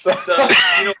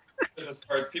 Business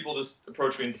cards. People just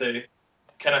approach me and say,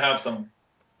 "Can I have some?"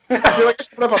 I feel like I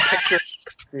should put up a picture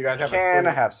so you guys have a Can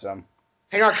clue. I have some?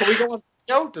 Hang on, can we go on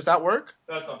video? Does that work?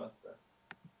 That's not necessary.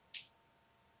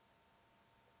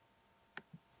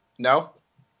 No.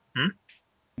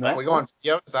 No? Can we go on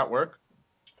video? Does that work?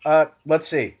 Let's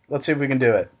see. Let's see if we can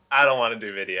do it. I don't want to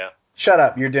do video. Shut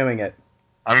up. You're doing it.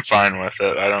 I'm fine with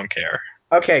it. I don't care.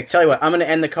 Okay, tell you what. I'm going to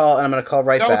end the call, and I'm going to call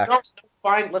right back. No,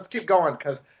 fine. Let's keep going,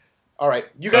 because... All right.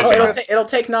 You Oh, guys... It'll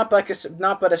take not but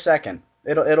a second.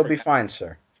 It'll be fine,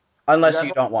 sir. Unless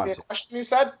you don't want a to. question you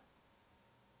said?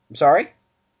 I'm sorry?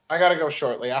 I gotta go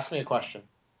shortly. Ask me a question.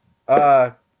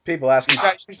 People ask me...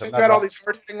 You said you had all these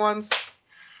hard-hitting ones?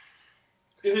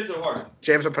 It's gonna hit so hard.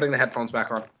 James, I'm putting the headphones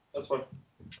back on. That's fine.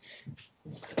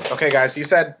 Okay, guys. You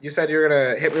said you're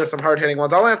gonna hit me with some hard-hitting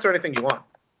ones. I'll answer anything you want.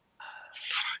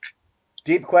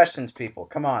 Deep questions, people.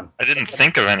 Come on. I didn't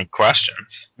think of any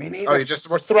questions. Me Oh, neither. you just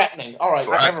were threatening. All right,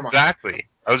 never mind. Exactly.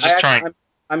 I was just trying.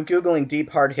 I'm Googling deep,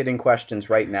 hard-hitting questions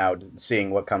right now, seeing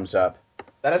what comes up.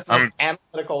 That is the most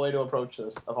analytical way to approach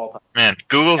this of all time. Man,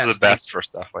 Google's Yes, the best for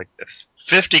stuff like this.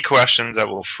 50 questions that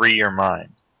will free your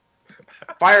mind.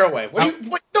 Fire away.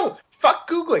 No, fuck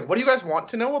Googling. What do you guys want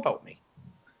to know about me?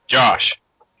 Josh,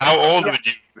 how old would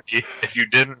you be if you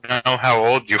didn't know how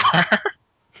old you are?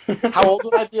 How old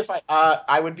would I be if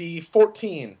I would be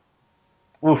 14.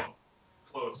 Oof.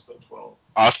 Close, but 12.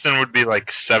 Austin would be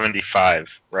like 75,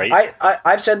 right?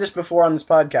 I've said this before on this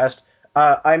podcast.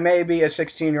 I may be a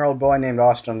 16-year-old boy named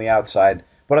Austin on the outside,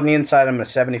 but on the inside, I'm a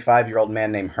 75-year-old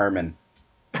man named Herman.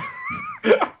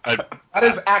 That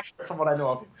is accurate from what I know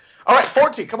of you. All right,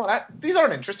 14. Come on. These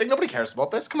aren't interesting. Nobody cares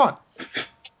about this. Come on.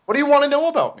 What do you want to know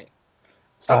about me?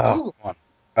 Stop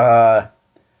Googling.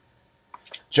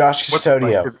 Josh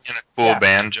Custodio. In a cool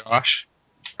band, Josh.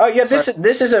 Oh yeah, this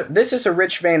is a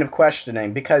rich vein of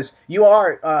questioning because you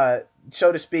are,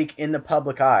 so to speak, in the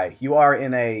public eye. You are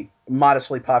in a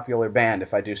modestly popular band,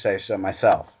 if I do say so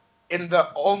myself.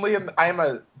 I am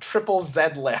a triple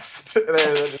Z list.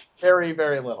 Very,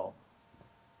 very little.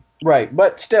 Right,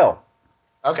 but still.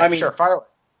 Okay, I mean, sure, fire away.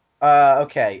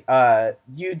 Okay.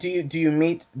 Do you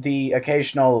meet the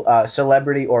occasional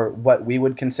celebrity or what we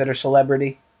would consider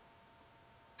celebrity?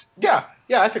 Yeah,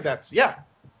 I think that's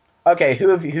Okay, who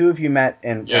have you met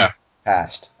in the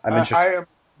past? I'm interested.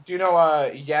 Do you know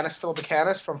Yanis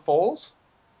Filipicanis from Foals?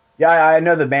 Yeah, I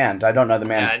know the band. I don't know the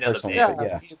man I know the personally. band. But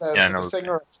yeah. He's the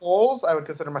singer of Foals. I would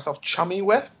consider myself chummy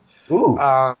with. Ooh.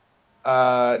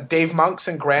 Dave Monks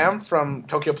and Graham from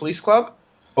Tokyo Police Club.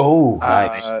 Oh,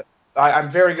 nice. I'm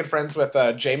very good friends with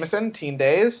Jameson, Teen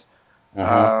Days.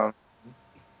 Uh-huh.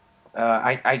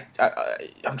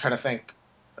 I'm trying to think.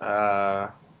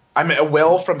 I met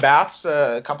Will from Baths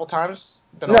a couple times.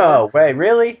 No way,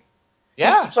 really?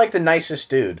 Yeah. He seems like the nicest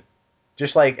dude.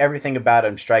 Just like everything about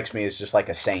him strikes me as just like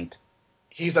a saint.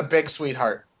 He's a big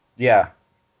sweetheart. Yeah.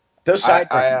 Those side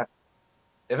I'll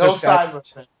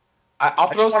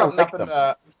throw something up in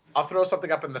the I'll throw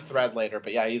something up in the thread later,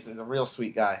 but yeah, he's a real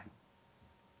sweet guy.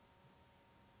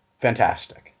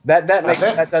 Fantastic. That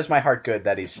does my heart good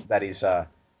that he's a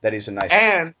nice.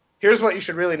 And here's what you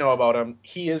should really know about him.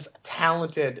 He is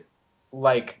talented,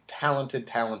 like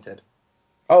talented.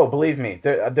 Oh, believe me,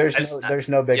 there's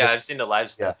no bigger. Yeah, I've seen the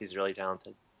live stuff. Yeah. He's really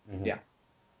talented. Mm-hmm. Yeah.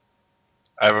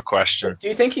 I have a question. Do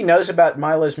you think he knows about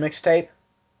Milo's mixtape?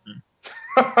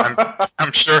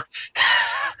 I'm sure.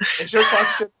 It's your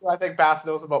question. I think Bass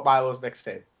knows about Milo's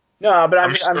mixtape. No, but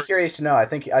I'm curious to know. I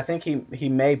think he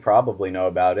may probably know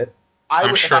about it.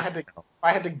 If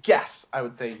I had to guess, I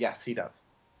would say yes, he does.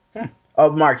 Oh,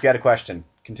 Mark, you had a question.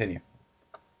 Continue.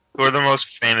 Who are the most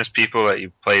famous people that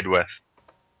you've played with?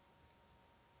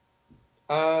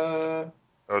 That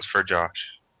was for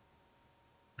Josh.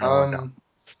 I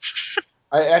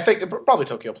think probably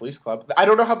Tokyo Police Club. I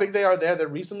don't know how big they are there. They're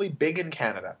reasonably big in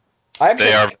Canada. I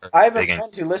have a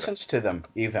friend who listens to them,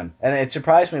 even, and it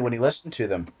surprised me when he listened to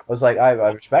them. I was like,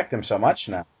 I respect him so much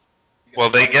now. Well,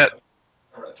 they get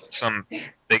some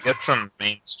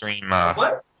mainstream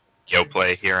yo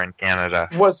play here in Canada.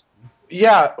 Because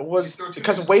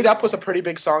Wait Up was a pretty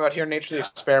big song out here. Nature the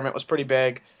Experiment was pretty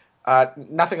big.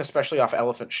 Nothing especially off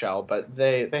Elephant Shell, but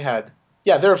they had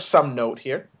they're of some note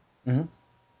here. Mm-hmm.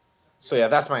 So yeah,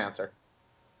 that's my answer.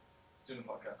 Student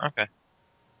podcast. Okay.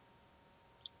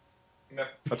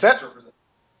 That's it.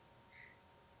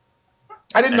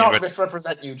 I did not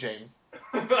misrepresent you, James.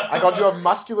 I called you a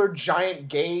muscular, giant,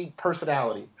 gay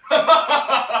personality.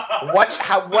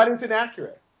 What is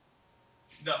inaccurate?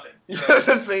 Nothing.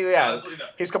 See, yeah,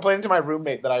 he's complaining to my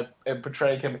roommate that I am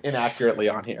portraying him inaccurately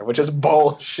on here, which is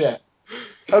bullshit.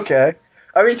 Okay,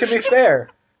 I mean, to be fair,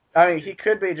 he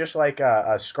could be just like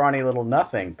a scrawny little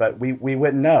nothing, but we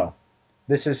wouldn't know.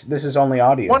 This is only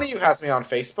audio. One of you has me on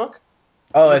Facebook.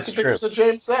 Oh, that's true. Pictures of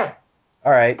James there.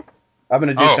 All right. I'm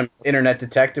gonna do Oh. some internet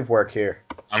detective work here.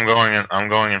 I'm going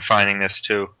and finding this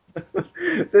too.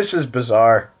 This is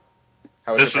bizarre.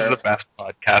 How was This your is the parents? best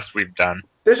podcast we've done.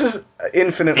 This is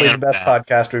infinitely the best Yeah.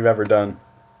 podcast we've ever done.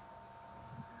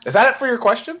 Is that it for your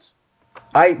questions?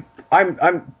 I'm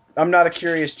not a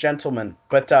curious gentleman,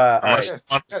 but all Unless, right. you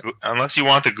want the, unless you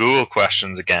want the Google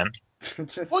questions again.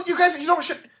 Well, you guys, you know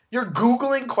what? You're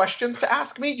Googling questions to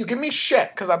ask me. You give me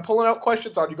shit because I'm pulling out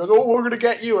questions on you. Goes, oh, we're gonna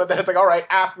get you, and then it's like, all right,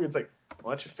 ask me. It's like,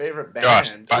 what's your favorite Josh,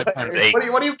 band? 5 times 8.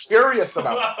 What are you curious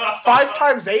about? 5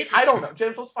 times 8? I don't know.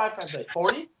 James, what's 5 times 8?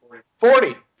 40?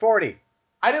 40. 40.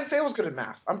 I didn't say I was good at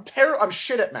math. I'm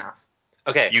shit at math.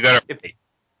 Okay, You gotta. if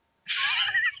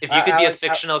you could be a Alex,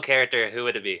 fictional character, who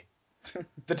would it be?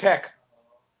 The Tech.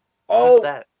 Who's Oh,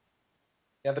 that?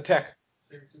 Yeah, the Tech.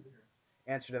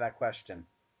 answer to that question.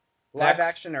 Live Next.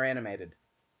 action or animated?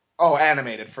 Oh,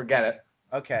 animated. Forget it.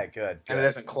 Okay, good. And it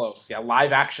isn't close. Yeah,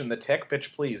 live action, The Tick,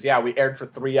 bitch, please. Yeah, we aired for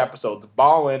 3 episodes.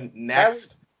 Ballin'.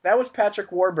 Next. That was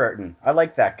Patrick Warburton. I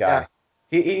like that guy.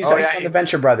 He's Oh, yeah, on the he's-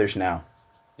 Venture Brothers now.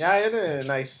 Yeah, he had a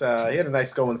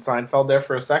nice go in Seinfeld there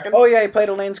for a second. Oh yeah, he played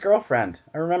Elaine's girlfriend.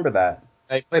 I remember that.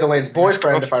 He played Elaine's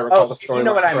boyfriend, if I recall the story you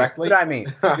know what I mean. correctly. What I mean.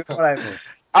 You know what I mean.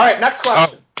 All right, next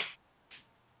question.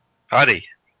 Huddy.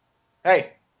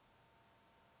 Hey,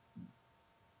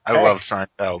 I Hey. love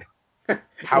Seinfeld.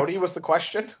 howdy was the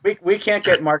question. We can't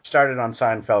get Mark started on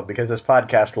Seinfeld because this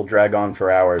podcast will drag on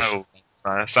for hours. Oh,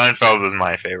 Seinfeld was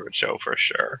my favorite show for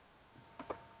sure.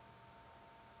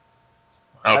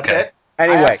 That's Okay. it. I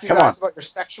Anyway, asked you come on. guys about your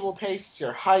sexual tastes,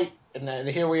 your height, and then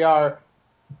here we are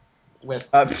with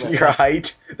Your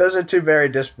height. Those are two very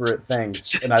disparate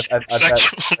things. And I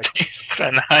Sexual tastes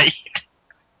and height.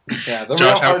 yeah, the real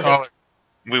Josh, how hard tall? hits.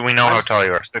 We know I'm how tall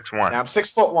you are. 6'1". Yeah, I'm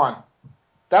 6'1".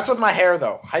 That's with my hair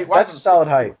though. Height wise, that's a solid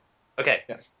height. Okay,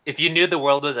 Yes. if you knew the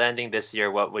world was ending this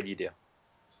year, what would you do?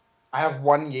 I have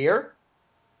 1 year.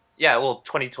 Yeah, well,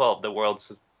 2012, the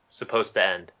world's supposed to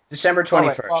end. December All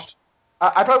right, 21st. well,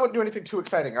 I probably wouldn't do anything too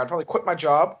exciting. I'd probably quit my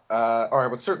job, or I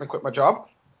would certainly quit my job.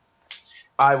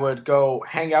 I would go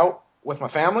hang out with my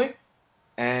family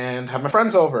and have my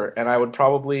friends over, and I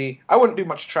wouldn't do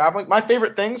much traveling. My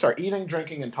favorite things are eating,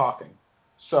 drinking, and talking.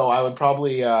 So I would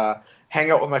probably hang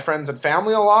out with my friends and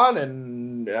family a lot,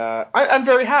 and I'm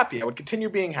very happy. I would continue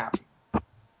being happy.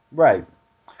 Right.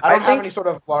 I don't I have think- any sort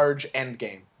of large end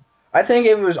game. I think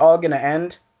if it was all going to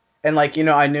end, and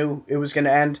I knew it was going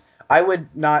to end, I would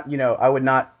not,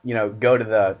 go to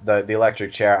the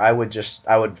electric chair. I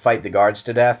would fight the guards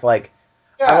to death. Like,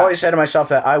 Yeah. I've always said to myself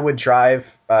that I would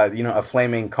drive, a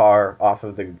flaming car off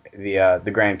of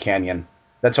the Grand Canyon.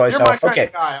 That's always You're how. my kind Okay,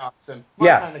 of guy, Austin. My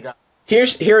Yeah. kind of guy.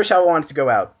 here's how I want it to go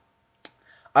out.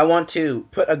 I want to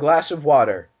put a glass of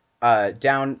water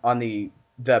down on the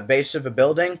base of a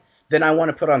building. Then I want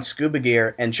to put on scuba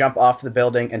gear and jump off the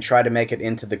building and try to make it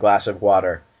into the glass of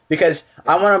water. Because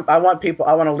I want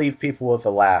to leave people with a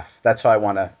laugh. That's how I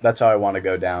want to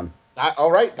go down.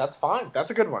 All right, that's fine. That's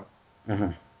a good one.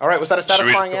 Mhm. All right, was that a Should we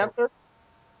satisfying just answer?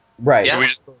 Right. Yeah. Should we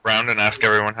just go around and ask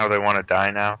everyone how they want to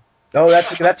die now? Oh,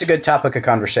 that's a good topic of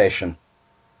conversation.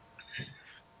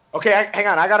 Okay, hang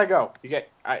on. I gotta go. You get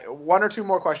 1 or 2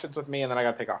 more questions with me, and then I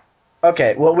gotta take off.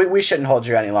 Okay. Well, we shouldn't hold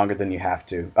you any longer than you have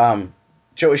to.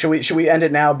 Joey, should we end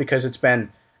it now because it's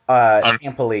been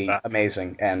amply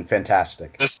amazing and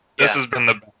fantastic. This Yeah. has been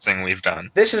the best thing we've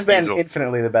done. This has been Easily.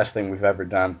 infinitely the best thing we've ever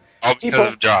done. All because People-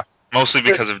 of Josh. Mostly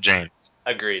because of James.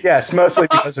 Agreed. Yes, mostly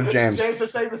because of James. James are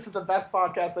saying this is the best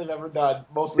podcast they've ever done,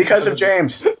 mostly Because of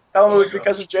James. Tell him it was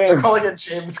because of They're James. calling it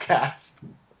James Cast.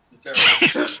 It's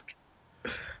terrible.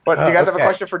 But do you guys have a okay.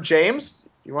 question for James?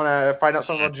 You want to find out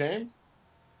something about James?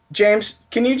 James,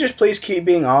 can you just please keep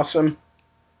being awesome?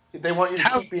 They want you to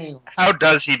keep being. How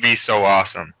does he be so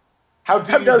awesome? How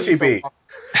How does he be?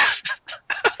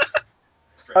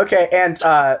 Okay, and He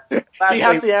lastly,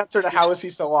 has the answer to how is he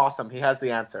so awesome. He has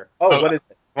the answer. what is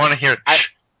it? Want to hear? I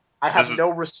have This is- no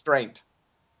restraint.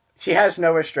 She has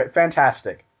no restraint.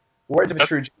 Fantastic. Words of a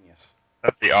true genius.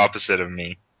 That's the opposite of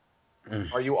me.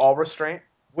 Are you all restraint?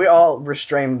 We all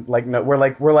restrain we're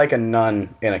like a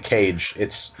nun in a cage.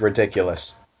 It's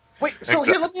ridiculous. Wait, so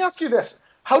here, let me ask you this.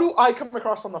 How do I come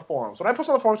across on the forums? When I post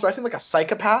on the forums, do I seem like a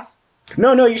psychopath?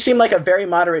 No, you seem like a very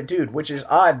moderate dude, which is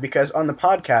odd because on the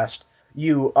podcast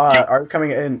you are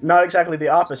coming in not exactly the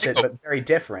opposite, but very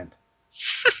different.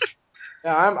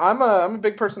 Yeah, I'm a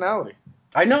big personality.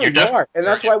 I know You're you are, and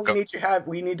that's why definitely-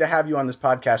 we need to have you on this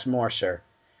podcast more, sir.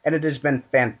 And it has been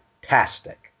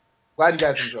fantastic. Glad you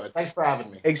guys enjoyed. Thanks for having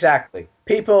me. Exactly.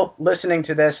 People listening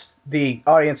to this, the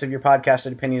audience of your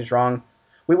podcast Opinion is Wrong,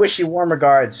 We wish you warm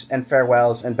regards and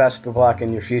farewells and best of luck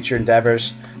in your future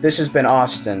endeavors. This has been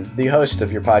Austin, the host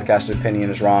of Your Podcast Opinion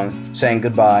is Wrong, saying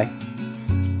goodbye.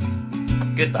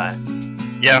 Goodbye.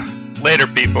 Yeah, later,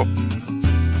 people.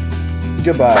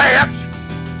 Goodbye. Bitch!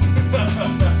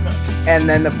 And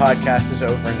then the podcast is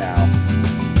over now.